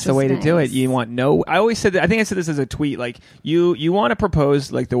ourselves. That's the way to do it. You want I always said that. I think I said this as a tweet. Like you want to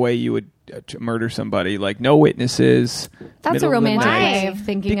propose like the way you would murder somebody, like no witnesses. That's a romantic way of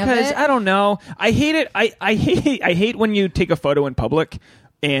thinking because of it. I don't know. I hate it. I hate when you take a photo in public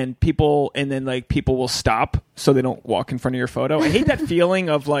and then like people will stop so they don't walk in front of your photo. I hate that feeling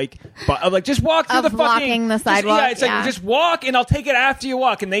of like just walk through the fucking blocking the sidewalk. It's like just walk and I'll take it after you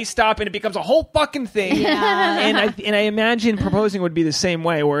walk, and they stop and it becomes a whole fucking thing. Yeah. And I imagine proposing would be the same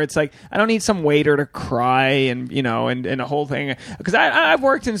way, where it's like I don't need some waiter to cry and and a whole thing, because I've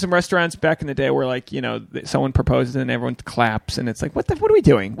worked in some restaurants back in the day where like someone proposes and everyone claps and it's like what are we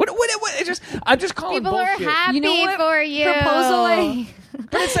doing? What it's just I'm just calling People bullshit. are happy for you. Proposal.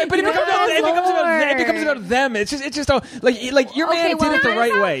 But it becomes about them. It's just like your man did it the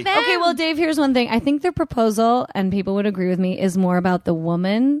right way. Okay, well, Dave, here's one thing. I think the proposal, and people would agree with me, is more about the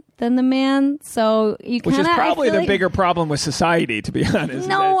woman than the man. So you which is probably the bigger problem with society, to be honest.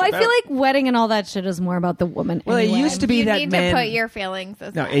 No, I feel like wedding and all that shit is more about the woman. Well, anyway. it used to be You that need men. to put your feelings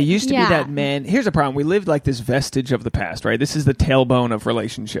aside. No, it used to be that men. Here's the problem: we lived like this vestige of the past, right? This is the tailbone of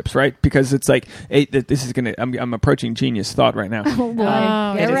relationships, right? Because it's like this is gonna. I'm approaching genius thought right now. Oh boy,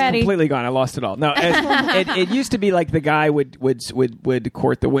 get it's ready. Completely gone. I lost it all. No, it used to be like the guy would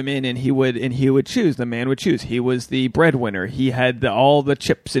court the women, and he would choose. The man would choose. He was the breadwinner. He had all the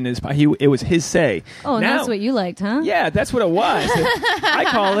chips in his pie. It was his say. Oh, and that's what you liked, huh? Yeah, that's what it was. I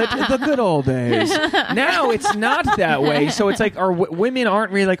call it the good old days. Now it's not that way. So it's like our women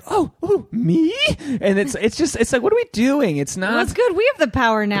aren't really like, oh, me, and it's like, what are we doing? It's not. Well, it's good. We have the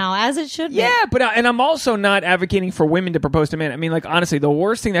power now, as it should be. Yeah, but and I'm also not advocating for women to propose to men. I mean, like honestly, the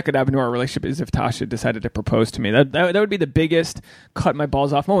worst thing that could happen to our relationship is if Tasha decided to propose to me. That would be the biggest cut my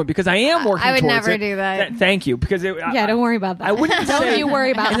balls off moment, because I am working. I would towards never it. do that. Thank you, because don't worry about that. I wouldn't. Don't you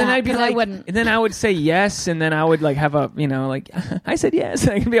worry about and that. Then I'd be like, I wouldn't. And then I would say yes, and then I would like have a like I said yes.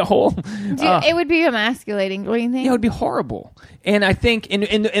 It could be a whole. It would be emasculating. Don't you think? Yeah, it would be horrible. And I think,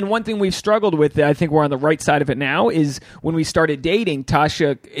 and one thing we've struggled with, I think we're on the right side of it now, is when we started dating,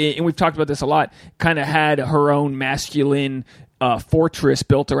 Tasha, and we've talked about this a lot, kind of had her own masculine fortress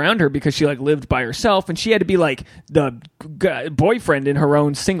built around her, because she like lived by herself, and she had to be like the boyfriend in her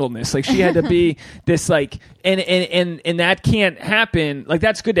own singleness. Like she had to be this like, and that can't happen. Like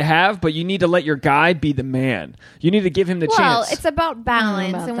that's good to have, but you need to let your guy be the man. You need to give him the chance. Well, it's about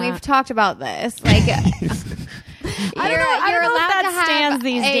balance, and we've talked about this. Like. I don't know if that stands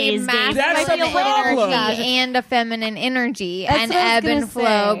these days, Dave. That's masculine the problem. energy and a feminine energy, That's and what I was ebb and gonna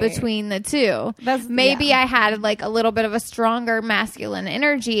flow say. between the two. Maybe I had like a little bit of a stronger masculine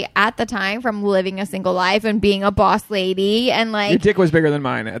energy at the time from living a single life and being a boss lady, and like your dick was bigger than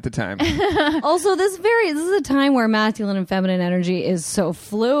mine at the time. Also, this is a time where masculine and feminine energy is so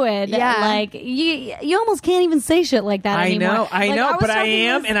fluid. Yeah. Like you almost can't even say shit like that anymore. I know, but I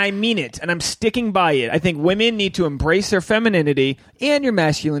am, and I mean it, and I'm sticking by it. I think women need to embrace their femininity and your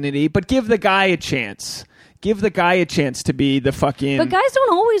masculinity, but give the guy a chance. Give the guy a chance to be the fucking. But guys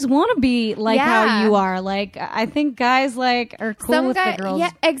don't always want to be like Yeah. how you are. Like I think guys like are cool with the girls.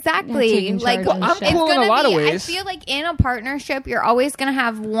 yeah, exactly. taking Like charge and it's shit. Cool in a gonna lot of be. ways. I feel like in a partnership, you're always gonna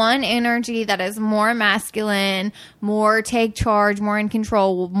have one energy that is more masculine, more take charge, more in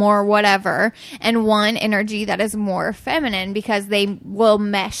control, more whatever, and one energy that is more feminine, because they will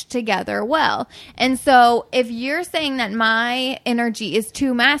mesh together well. And so, if you're saying that my energy is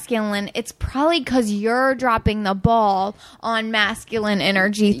too masculine, it's probably because you're dropping the ball on masculine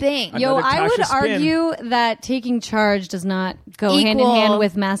energy thing. Yo, Another I would Tasha spin. argue that taking charge does not go hand in Equal. hand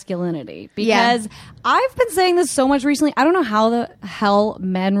with masculinity, Yeah. because I've been saying this so much recently. I don't know how the hell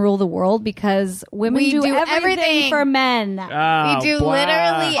men rule the world, because women We do everything everything. for men. Oh, We do wow.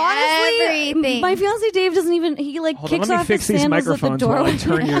 literally Honestly, everything. my fiance Dave doesn't even. He like Hold on, kicks let me off fix his these sandals at the microphones door. while I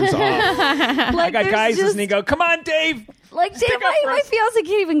turn yours off. I Like, got there's guys just- listening. Go, come on, Dave. Like, damn, my fiance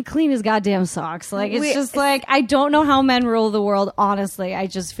can't even clean his goddamn socks. Like, it's just like, I don't know how men rule the world, honestly. I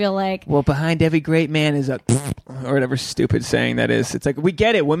just feel like... Well, behind every great man is a... or whatever stupid saying that is. It's like, we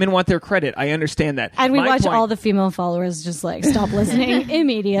get it. Women want their credit. I understand that. And we watch all the female followers just, like, stop listening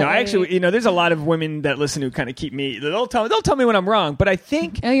immediately. No, actually, there's a lot of women that listen who kind of keep me... They'll tell me when I'm wrong, but I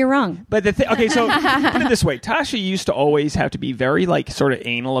think... Oh, you're wrong. But okay, so put it this way. Tasha used to always have to be very, like, sort of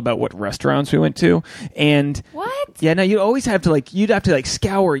anal about what restaurants we went to. And... What? Yeah, no, you'd always have to, like,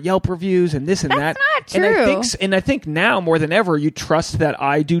 scour Yelp reviews and this and that. That's not true. And I think now more than ever, you trust that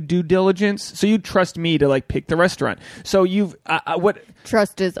I do due diligence. So you trust me to, like, pick the restaurant. So you've what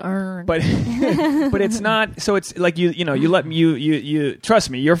trust is earned, but but it's not. So it's like you let me you trust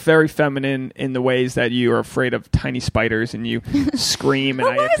me. You're very feminine in the ways that you are afraid of tiny spiders and you scream.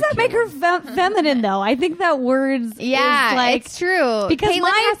 And why does that make her feminine though? I think that words is like, it's true because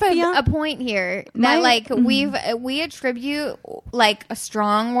Caitlin has a point here that we attribute like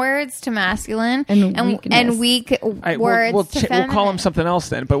strong words to masculine and weak words to feminine. We'll call them something else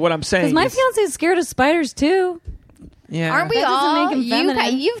then. But what I'm saying is my fiance is scared of spiders too. Yeah. Aren't we that all? Make him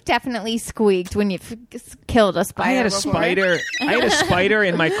feminine. You've definitely squeaked when you've killed a spider. I had a before. spider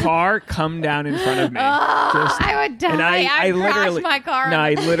in my car come down in front of me. I would die. And I crashed my car. No,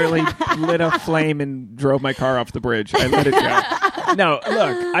 I literally lit a flame and drove my car off the bridge. I let it go. No,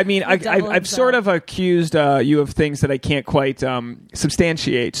 look, I mean, I've sort of accused you of things that I can't quite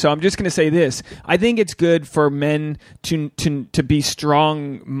substantiate. So I'm just going to say this. I think it's good for men to be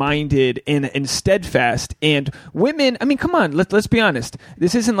strong-minded and steadfast. And women, I mean, come on, let's be honest.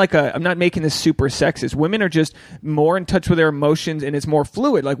 This isn't like I'm not making this super sexist. Women are just more in touch with their emotions, and it's more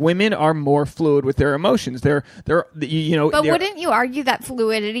fluid. Like, women are more fluid with their emotions. But wouldn't you argue that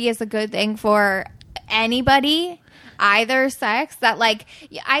fluidity is a good thing for anybody? Either sex, that like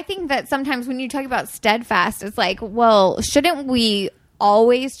I think that sometimes when you talk about steadfast, it's like, well, shouldn't we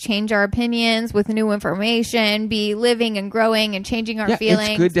always change our opinions with new information, be living and growing and changing our feelings?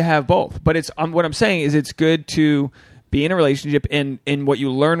 It's good to have both, but it's what I'm saying is it's good to be in a relationship, and what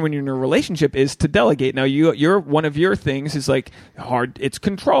you learn when you're in a relationship is to delegate. Now, you're one of your things is like hard. It's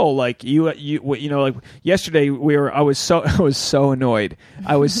control. Like like yesterday I was so annoyed.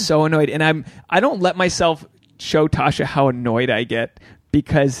 I was so annoyed, and I don't let myself show Tasha how annoyed I get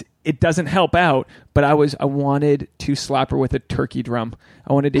because it doesn't help out. But I wanted to slap her with a turkey drum.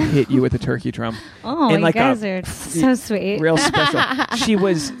 I wanted to hit you with a turkey drum. Oh, and you guys are so sweet. Real special. She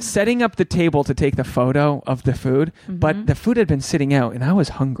was setting up the table to take the photo of the food, but the food had been sitting out, and I was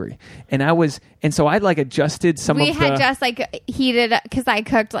hungry. And so I like adjusted some of the... We had just like heated, because I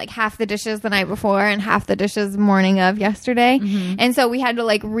cooked like half the dishes the night before and half the dishes morning of yesterday. And so we had to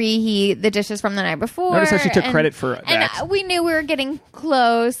like reheat the dishes from the night before. Notice how she took credit for that. And we knew we were getting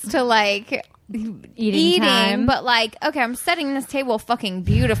close to like... eating time. But like, okay, I'm setting this table fucking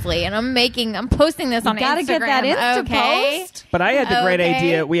beautifully, and I'm posting this on Instagram. Gotta get that Insta post. But I had the great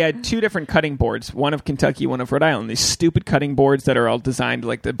idea. We had two different cutting boards, one of Kentucky, one of Rhode Island. These stupid cutting boards that are all designed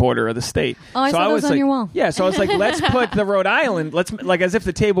like the border of the state. Oh, I saw those on your wall. Yeah, so I was like, let's put the Rhode Island, like as if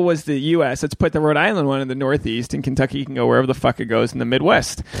the table was the U.S., let's put the Rhode Island one in the Northeast, and Kentucky can go wherever the fuck it goes in the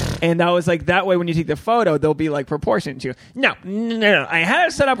Midwest. And I was like, that way when you take the photo, they'll be like proportioned to. No. I had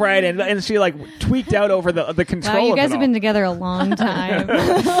it set up right, and she like tweaked out over the control. Wow, you guys of have been together a long time.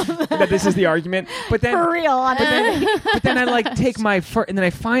 That this is the argument, but then for real. But then I like take and then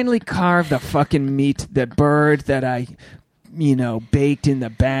I finally carved the fucking meat, the bird that I baked in the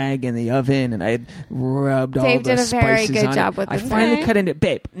bag in the oven, and I had rubbed all the spices on it. Dave did a very good job with this. I finally cut into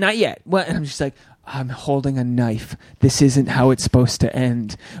babe. Not yet. Well, and I'm just like, I'm holding a knife. This isn't how it's supposed to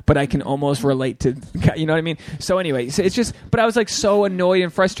end. But I can almost relate to, you know what I mean? So anyway, so it's just, but I was like so annoyed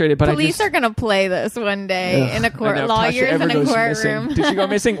and frustrated. But police are going to play this one day in a court. Lawyers in a courtroom. Did she go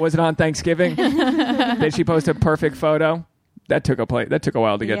missing? Was it on Thanksgiving? Did she post a perfect photo? That took a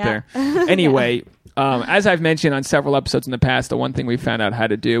while to get there. Anyway, as I've mentioned on several episodes in the past, the one thing we found out how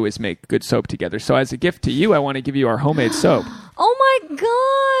to do is make good soap together. So as a gift to you, I want to give you our homemade soap. Oh my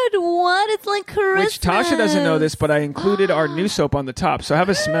God! What? It's like Christmas. Which Tasha doesn't know this, but I included our new soap on the top. So have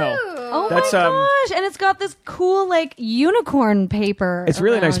a smell. Oh my gosh! And it's got this cool like unicorn paper. It's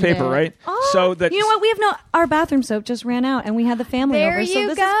really nice paper, right? Oh, so that you know what? We have our bathroom soap just ran out, and we had the family over. So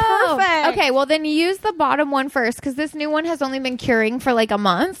this is perfect. Okay, well then use the bottom one first, because this new one has only been curing for like a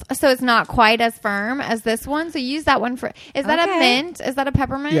month, so it's not quite as firm as this one. So use that one for. Is that a mint? Is that a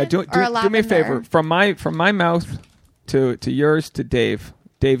peppermint? Yeah. Do me a favor. From my mouth to yours to Dave.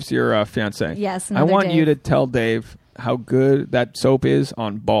 Dave's your fiance. Yes. I want Dave. you to tell Dave how good that soap is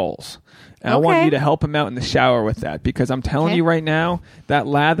on balls. And I want you to help him out in the shower with that, because I'm telling you right now, that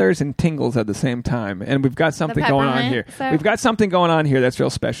lathers and tingles at the same time. And we've got something going on here. soap? We've got something going on here that's real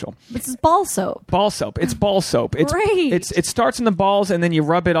special. This is ball soap. Ball soap. It's ball soap. It's Great. It starts in the balls and then you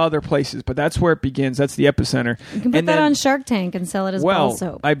rub it other places, but that's where it begins. That's the epicenter. You can put that on Shark Tank and sell it as ball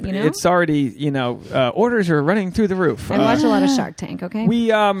soap. It's already, orders are running through the roof. I watch a lot of Shark Tank, okay? We,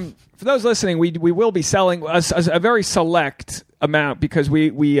 for those listening, we will be selling a very select amount, because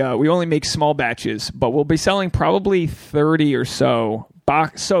we only make small batches, but we'll be selling probably 30 or so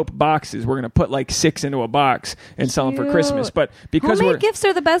soap boxes. We're going to put like 6 into a box and sell them for Christmas. But because homemade gifts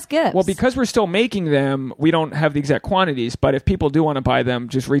are the best gifts. Well, because we're still making them, we don't have the exact quantities. But if people do want to buy them,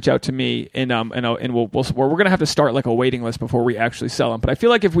 just reach out to me, and we're going to have to start like a waiting list before we actually sell them. But I feel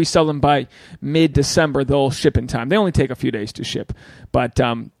like if we sell them by mid-December, they'll ship in time. They only take a few days to ship. But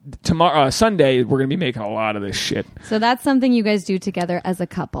tomorrow, Sunday, we're going to be making a lot of this shit. So that's something you guys do together as a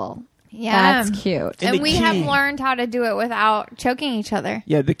couple. Yeah. That's cute. And we have learned how to do it without choking each other.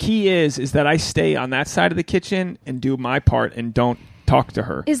 Yeah, the key is that I stay on that side of the kitchen and do my part and don't talk to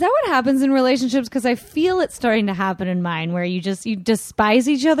her. Is that what happens in relationships? Because I feel it's starting to happen in mine, where you despise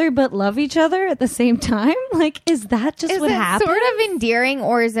each other but love each other at the same time. Like, is that just what happens? Is it sort of endearing,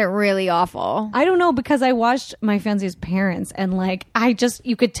 or is it really awful? I don't know, because I watched my fiance's parents, and like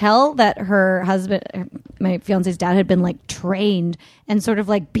you could tell that her husband, my fiance's dad, had been like trained and sort of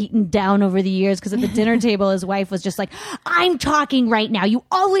like beaten down over the years, because at the dinner table his wife was just like, I'm talking right now, you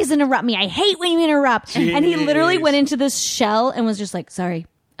always interrupt me, I hate when you interrupt. Jeez. And he literally went into this shell and was just like, sorry,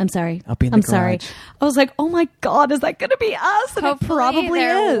 I'm sorry, I'll be in the I'm sorry. garage. I was like, oh my God, is that going to be us? And Hopefully it probably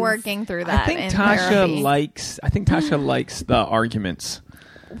they're is. working through that. I think in Tasha therapy. likes the arguments.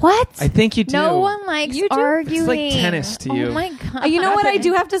 What? I think you do. No one likes You do? arguing. It's like tennis to you. Oh my God. You know what? I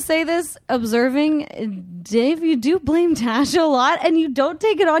do have to say this, observing, Dave, you do blame Tasha a lot, and you don't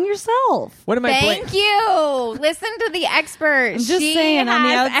take it on yourself. What am I blaming? Thank you. Listen to the expert. I'm just saying, on the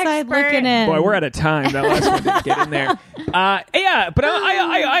outside looking in. Boy, we're out of time. That last one didn't get in there. Yeah, but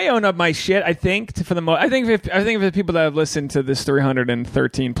I own up my shit. I think for the most. I think if the people that have listened to this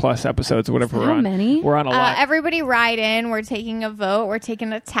 313 plus episodes, or whatever we're on, many? we're on a lot. Everybody write in. We're taking a vote. We're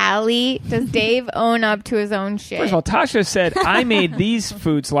taking a tally. Does Dave own up to his own shit? First of all, Tasha said I made these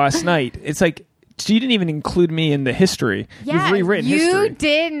foods last night. It's like, so you didn't even include me in the history. Yeah, You've rewritten you history.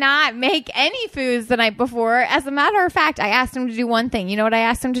 did not make any foods the night before. As a matter of fact, I asked him to do one thing. You know what I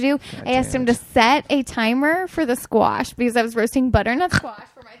asked him to do? I asked him to set a timer for the squash, because I was roasting butternut squash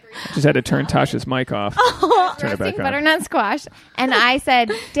for my 3 Just had to turn Tasha's mic off. Turn it back on. butternut squash. And I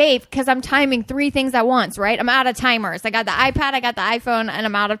said, Dave, because I'm timing 3 things at once, right? I'm out of timers. I got the iPad, I got the iPhone, and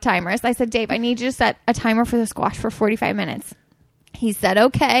I'm out of timers. I said, Dave, I need you to set a timer for the squash for 45 minutes. He said,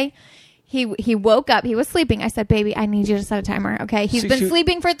 okay. He woke up. He was sleeping. I said, baby, I need you to set a timer, okay? He's been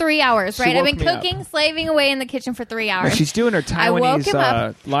sleeping for 3 hours, right? I've been cooking, slaving away in the kitchen for 3 hours. Now she's doing her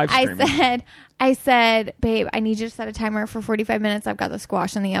Taiwanese live streaming. I said, babe, I need you to set a timer for 45 minutes. I've got the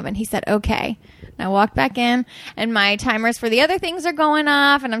squash in the oven. He said, okay. And I walked back in, and my timers for the other things are going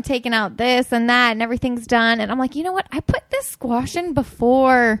off, and I'm taking out this and that, and everything's done. And I'm like, you know what? I put this squash in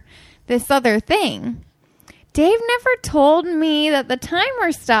before this other thing. Dave never told me that the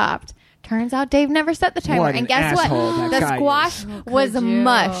timer stopped. Turns out Dave never set the timer. What and guess what? The squash was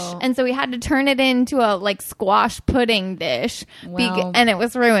mush. And so we had to turn it into a like squash pudding dish. Wow. And it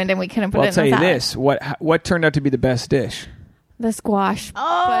was ruined, and we couldn't put it in the I'll tell you salad. this. What turned out to be the best dish? The squash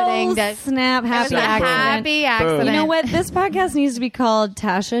pudding dish. Snap, happy It was a accident. happy accident. You know what? This podcast needs to be called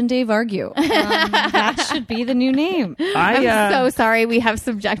Tasha and Dave Argue. That should be the new name. I'm so sorry we have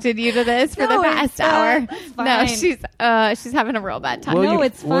subjected you to this for the past hour. No, she's having a real bad time.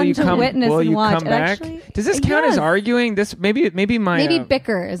 It's fun to witness and watch. Come back? Actually, does this count as arguing? This maybe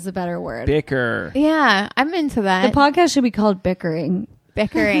bicker is a better word. Bicker. Yeah, I'm into that. The podcast should be called Bickering.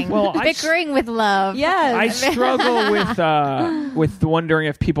 Bickering. Well, bickering with love. Yes. I struggle with wondering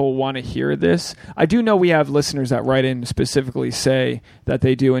if people want to hear this. I do know we have listeners that write in specifically say that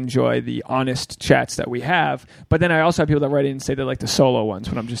they do enjoy the honest chats that we have. But then I also have people that write in and say they like the solo ones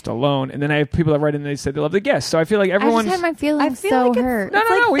when I'm just alone. And then I have people that write in and they say they love the guests. So I feel like everyone's... I just had my feelings hurt. No, It's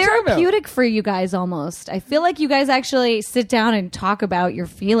what are you talking about? therapeutic for you guys almost. I feel like you guys actually sit down and talk about your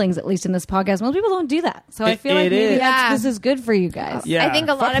feelings, at least in this podcast. Most people don't do that. So I feel like maybe this is good for you guys. Yeah. Yeah. I think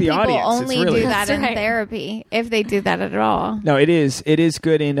a lot Fuck of the people audience. only It's really- do that That's in right. therapy, if they do that at all. No, it is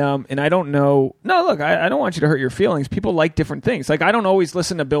good, and I don't know. No, look, I don't want you to hurt your feelings. People like different things. Like I don't always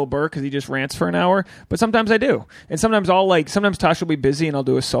listen to Bill Burr because he just rants for an hour, but sometimes I do, and sometimes sometimes Tasha will be busy and I'll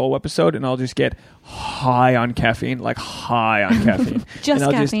do a solo episode and I'll just get high on caffeine, like high on caffeine, Just and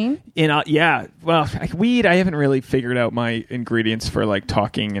I'll caffeine? yeah. Well, like weed, I haven't really figured out my ingredients for like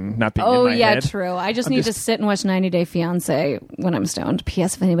talking and not being. Oh in my yeah, head. true. I just I'm need to sit and watch 90 Day Fiance when I'm stoned.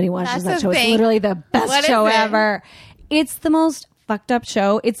 P.S. If anybody watches That's that a show, it's thing. literally the best What show is it? ever. It's the most fucked up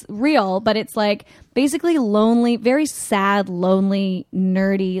show. It's real, but it's like basically lonely, very sad, lonely,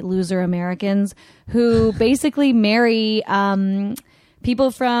 nerdy loser Americans who basically marry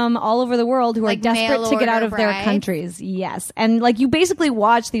people from all over the world who Like are desperate mail to get out order of their brides? countries. Yes. And like you basically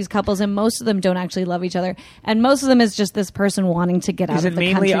watch these couples and most of them don't actually love each other. And most of them is just this person wanting to get out Is of it the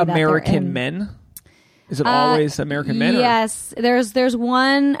mainly country that they're American in. men? Is it always American men? Or? Yes, there's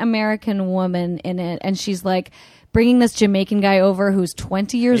one American woman in it, and she's like bringing this Jamaican guy over who's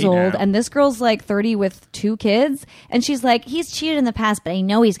 20 years Hey, old, now. and this girl's like 30 with 2 kids, and she's like, he's cheated in the past, but I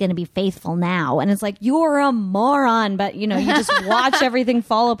know he's going to be faithful now, and it's like, you're a moron, but you know, you just watch everything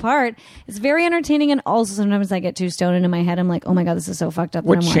fall apart. It's very entertaining, and also sometimes I get too stoned into my head. I'm like, oh my god, this is so fucked up. that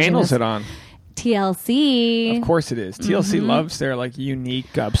What I'm watching channel is this. it on? TLC. Of course it is. TLC Mm-hmm. loves their like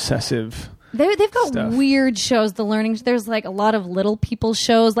unique, obsessive. They've got stuff. weird shows. The learning, there's like a lot of little people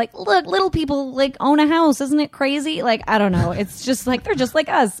shows. Like, look, little people like own a house. Isn't it crazy? Like, I don't know. It's just like they're just like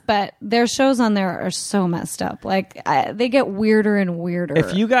us, but their shows on there are so messed up. Like, they get weirder and weirder.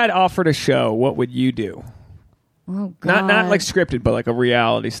 If you got offered a show, what would you do? oh god, Not like scripted, but like a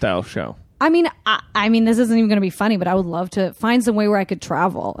reality style show. I mean, this isn't even going to be funny, but I would love to find some way where I could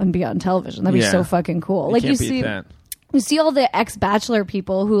travel and be on television. That'd be Yeah. so fucking cool. Like can't you beat see. that. You see all the ex-Bachelor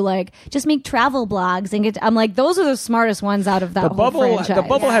people who like just make travel blogs and get. I'm like, those are the smartest ones out of that The whole bubble, franchise. the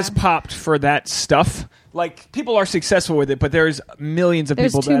bubble Yeah. has popped for that stuff. Like people are successful with it, but there's millions of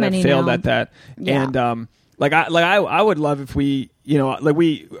There's people too that have many failed now. at that. Yeah. And I would love if we,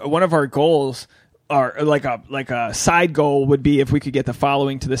 one of our goals. Or like a side goal would be if we could get the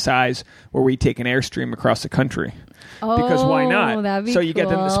following to the size where we take an Airstream across the country. Because why not? That'd be So you get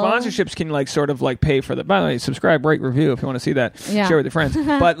the cool. sponsorships can like sort of like pay for the. By the way, subscribe, rate, review if you want to see that. Yeah. Share with your friends.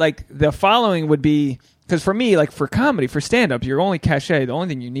 But like the following would be because for me, like for comedy, for stand up, your only cachet, the only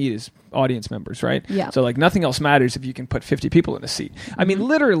thing you need is audience members, right? Yeah. So like nothing else matters if you can put 50 people in a seat. I mean,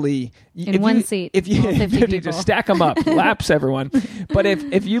 literally, In one seat, if you all 50 just people. stack them up, laps everyone. But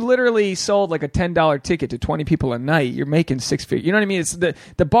if you literally sold like a $10 ticket to 20 people a night, you're making 6 figures. You know what I mean? It's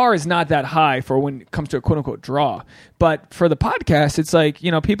the bar is not that high for when it comes to a quote unquote draw. But for the podcast, it's like,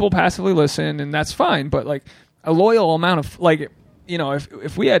 people passively listen and that's fine. But like a loyal amount of like,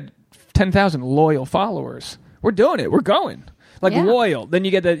 if we had 10,000 loyal followers, we're doing it. We're going. Like Yeah. loyal. Then you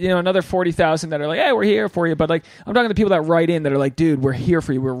get that, another 40,000 that are like, hey, we're here for you. But like, I'm talking to people that write in that are like, dude, we're here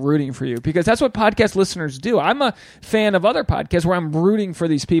for you. We're rooting for you. Because that's what podcast listeners do. I'm a fan of other podcasts where I'm rooting for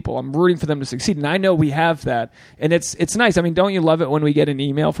these people. I'm rooting for them to succeed. And I know we have that. And it's nice. I mean, don't you love it when we get an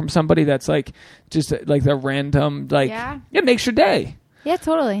email from somebody that's like, just like the random, like, Yeah. it makes your day. Yeah,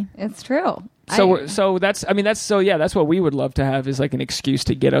 totally. It's true. So that's what we would love to have is like an excuse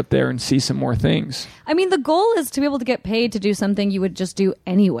to get out there and see some more things. I mean, the goal is to be able to get paid to do something you would just do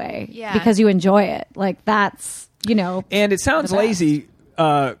anyway, Yeah. because you enjoy it. Like that's, And it sounds the best. lazy,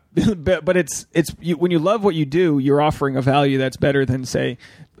 but it's when you love what you do, you're offering a value that's better than say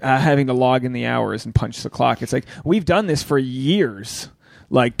having to log in the hours and punch the clock. It's like we've done this for years.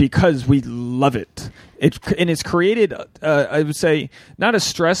 Like because we love it, it's created. I would say not a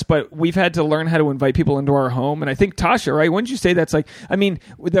stress, but we've had to learn how to invite people into our home. And I think Tasha, right? Wouldn't you say that's like? I mean,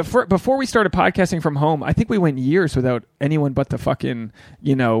 before we started podcasting from home, I think we went years without anyone but the fucking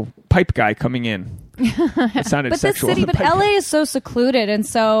pipe guy coming in. It sounded But this sexual. city, the but pipe LA guy. is so secluded, and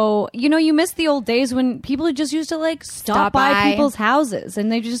so you miss the old days when people just used to like stop by by. people's houses,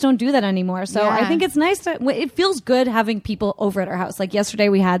 and they just don't do that anymore. So I Yeah. think it's nice to. It feels good having people over at our house. Like yesterday,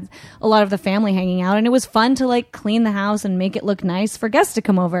 we had a lot of the family hanging out, and it was fun to like clean the house and make it look nice for guests to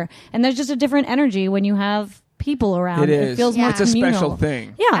come over. And there's just a different energy when you have people around. It is. feels Yeah. more It's a communal. special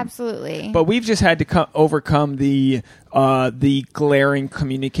thing. Yeah, Absolutely. But we've just had to overcome the glaring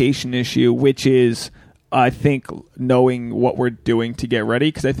communication issue, which is, I think, knowing what we're doing to get ready.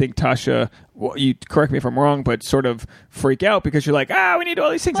 Because I think Tasha, well, you correct me if I'm wrong, but sort of freak out because you're like, we need all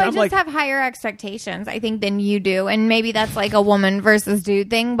these things. Well, And I I'm just like, have higher expectations, I think, than you do. And maybe that's like a woman versus dude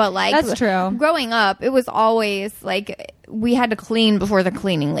thing. But like, That's true. Growing up, it was always like we had to clean before the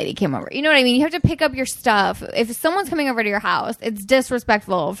cleaning lady came over. You know what I mean? You have to pick up your stuff. If someone's coming over to your house, it's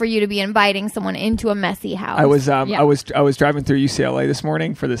disrespectful for you to be inviting someone into a messy house. I was driving through UCLA this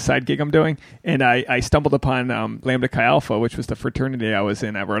morning for this side gig I'm doing, and I stumbled upon Lambda Chi Alpha, which was the fraternity I was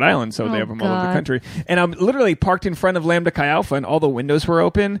in at Rhode Island. So they have them all over the country. And I'm literally parked in front of Lambda Chi Alpha, and all the windows were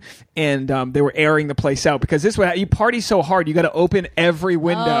open, and they were airing the place out because this way you party so hard, you got to open every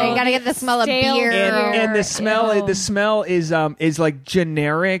window. You gotta get the smell of Stale beer. And the smell is like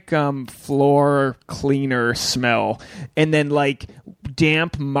generic floor cleaner smell, and then like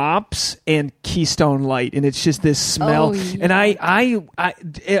damp mops and Keystone Light, and it's just this smell. And I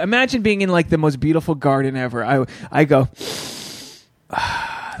imagine being in like the most beautiful garden ever. I go,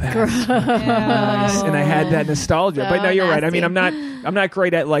 that's nice. And I had that nostalgia. But no, you're right. I mean, I'm not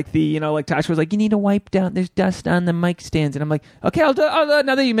great at like the, like Tasha was like, you need to wipe down, there's dust on the mic stands, and I'm like, okay, I'll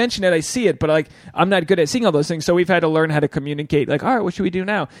now that you mention it, I see it, but like I'm not good at seeing all those things. So we've had to learn how to communicate. Like, all right, what should we do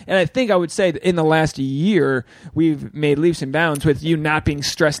now? And I think I would say that in the last year we've made leaps and bounds with you not being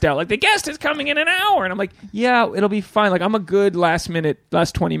stressed out. Like the guest is coming in an hour, and I'm like, yeah, it'll be fine. Like I'm a good last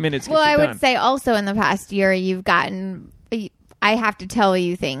 20 minutes. Well, I would say also in the past year you've gotten. I have to tell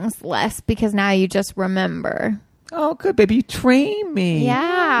you things less because now you just remember. Oh, good, baby. You train me.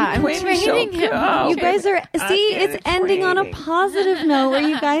 Yeah, I'm training him. You guys are it's ending on a positive note where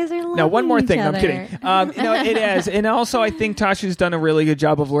you guys are loving No, one more thing. each I'm other. kidding. It is. And also I think Tasha's done a really good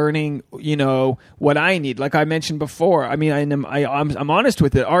job of learning, what I need. Like I mentioned before. I mean, I'm honest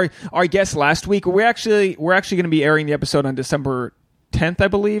with it. Our guest last week, we're actually going to be airing the episode on December 10th, I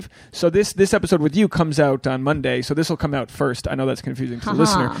believe. So this episode with you comes out on Monday. So this will come out first. I know that's confusing to the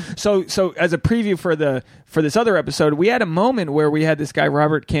listener. So as a preview for this other episode, we had a moment where we had this guy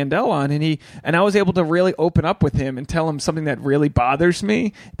Robert Candell on, and I was able to really open up with him and tell him something that really bothers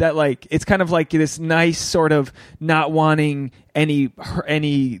me. That like it's kind of like this nice sort of not wanting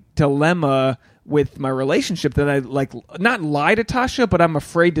any dilemma with my relationship that I like not lie to Tasha, but I'm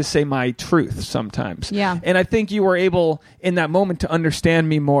afraid to say my truth sometimes. Yeah. And I think you were able in that moment to understand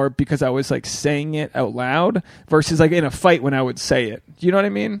me more because I was like saying it out loud versus like in a fight when I would say it. Do you know what I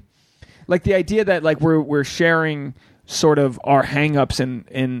mean? Like the idea that like we're sharing sort of our hang-ups and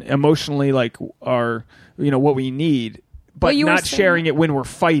emotionally like our, what we need, but not sharing it when we're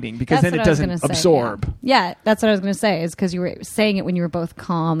fighting because then it doesn't absorb. Yeah, that's what I was going to say is because you were saying it when you were both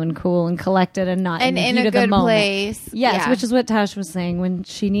calm and cool and collected and not and in a the good moment. place. Yes, which is what Tash was saying when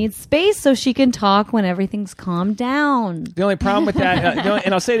she needs space so she can talk when everything's calmed down. The only problem with that,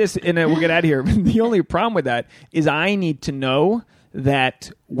 and I'll say this and we'll get out of here, the only problem with that is I need to know that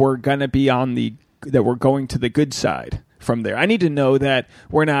we're going to be that we're going to the good side. From there, I need to know that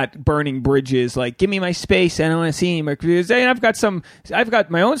we're not burning bridges. Like, give me my space. I don't want to see any more. I've got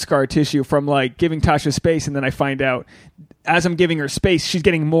my own scar tissue from like giving Tasha space, and then I find out as I'm giving her space, she's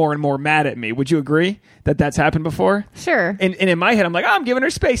getting more and more mad at me. Would you agree that that's happened before? Sure. And in my head, I'm like, I'm giving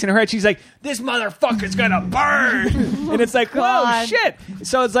her space. In her head, she's like, this motherfucker's gonna burn. And it's like, whoa, shit.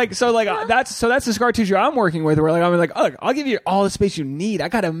 So it's like, that's the scar tissue I'm working with. Where I'm like, look, I'll give you all the space you need. I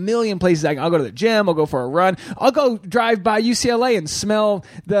got a million places. I'll go to the gym. I'll go for a run. I'll go drive by UCLA and smell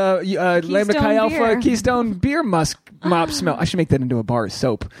the Lambda Chi Alpha Keystone beer mop smell. I should make that into a bar of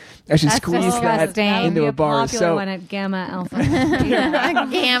soap. I should squeeze that into a bar of soap. One at Gamma Alpha.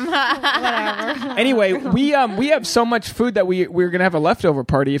 Gamma. Anyway, we have so much food that we're gonna have a leftover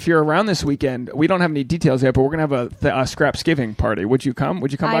party. If you're around this weekend, we don't have any details yet, but we're gonna have a Scrapsgiving party. Would you come?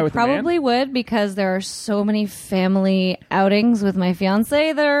 Would you come by with the man? I probably would because there are so many family outings with my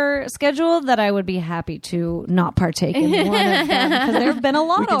fiance that are scheduled that I would be happy to not partake in one of them because there have been a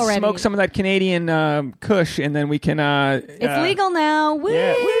lot we can already. Smoke some of that Canadian Kush, and then we can. It's legal now. Woo!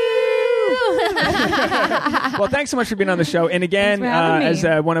 Yeah. Well, thanks so much for being on the show. And again, as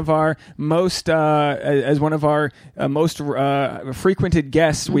one of our most frequented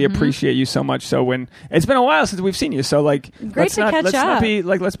guests, we appreciate you so much. So when it's been a while since we've seen you, so like let's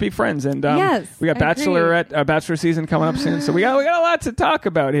be friends. And yes, we got bachelor season coming up soon, so we got a lot to talk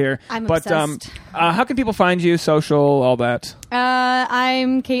about here. I'm obsessed. How can people find you? Social, all that.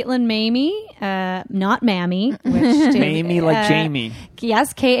 I'm Caitlin Mamie, not Mammy. Mamie like Jamie.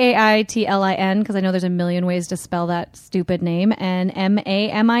 Yes, Kaitlin, because I know there's a million ways to spell that stupid name. And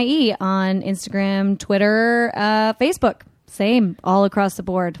Mamie on Instagram, Twitter, Facebook. Same, all across the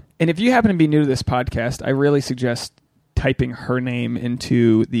board. And if you happen to be new to this podcast, I really suggest typing her name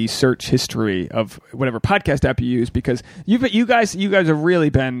into the search history of whatever podcast app you use, because you guys have really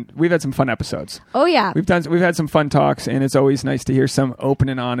been. We've had some fun episodes. Oh yeah, we've had some fun talks, and it's always nice to hear some open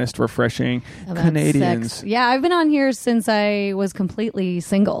and honest, refreshing Canadians. Sex. Yeah, I've been on here since I was completely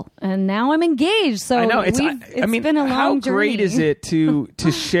single, and now I'm engaged. So I know it's been a long how journey. Great is it to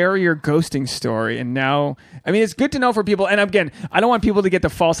share your ghosting story? And now, I mean, it's good to know for people. And again, I don't want people to get the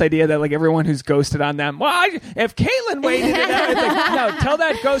false idea that like everyone who's ghosted on them. Well, if Caitlin waited, no, tell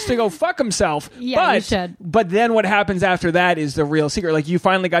that ghost to go fuck himself. Yeah, you should. But then what happens after that is the real secret. Like you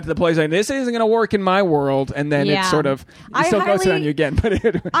finally got to the place like this isn't going to work in my world, and then it's sort of ghosted on you again. But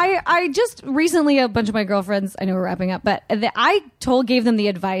I just recently, a bunch of my girlfriends, I know we're wrapping up, but I gave them the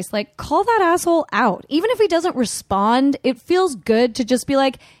advice, like, call that asshole out. Even if he doesn't respond, it feels good to just be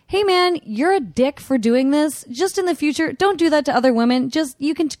like, hey man, you're a dick for doing this. Just in the future, don't do that to other women. Just,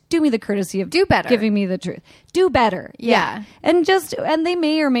 you can do me the courtesy of do better, giving me the truth. Do better. Yeah. And they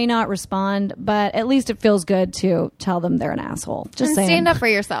may or may not respond, but at least it feels good to tell them they're an asshole. Just saying. Stand up for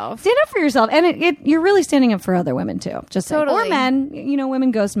yourself. Stand up for yourself. And you're really standing up for other women too. Just saying. Totally. Or men.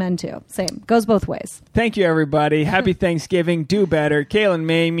 Women ghost men too. Same. Goes both ways. Thank you, everybody. Happy Thanksgiving. Do better. Kaylin,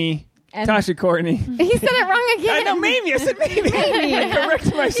 Mamie. And Tasha Courtney. He said it wrong again. I know, Mamie. I said Mamie. I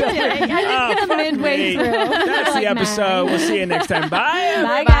corrected myself. I did get them midway through. That's the episode. We'll see you next time. Bye.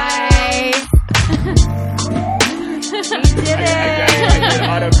 Bye, guys. We did it. I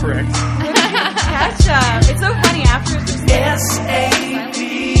did autocorrect. Catch up. It's so funny after. S-A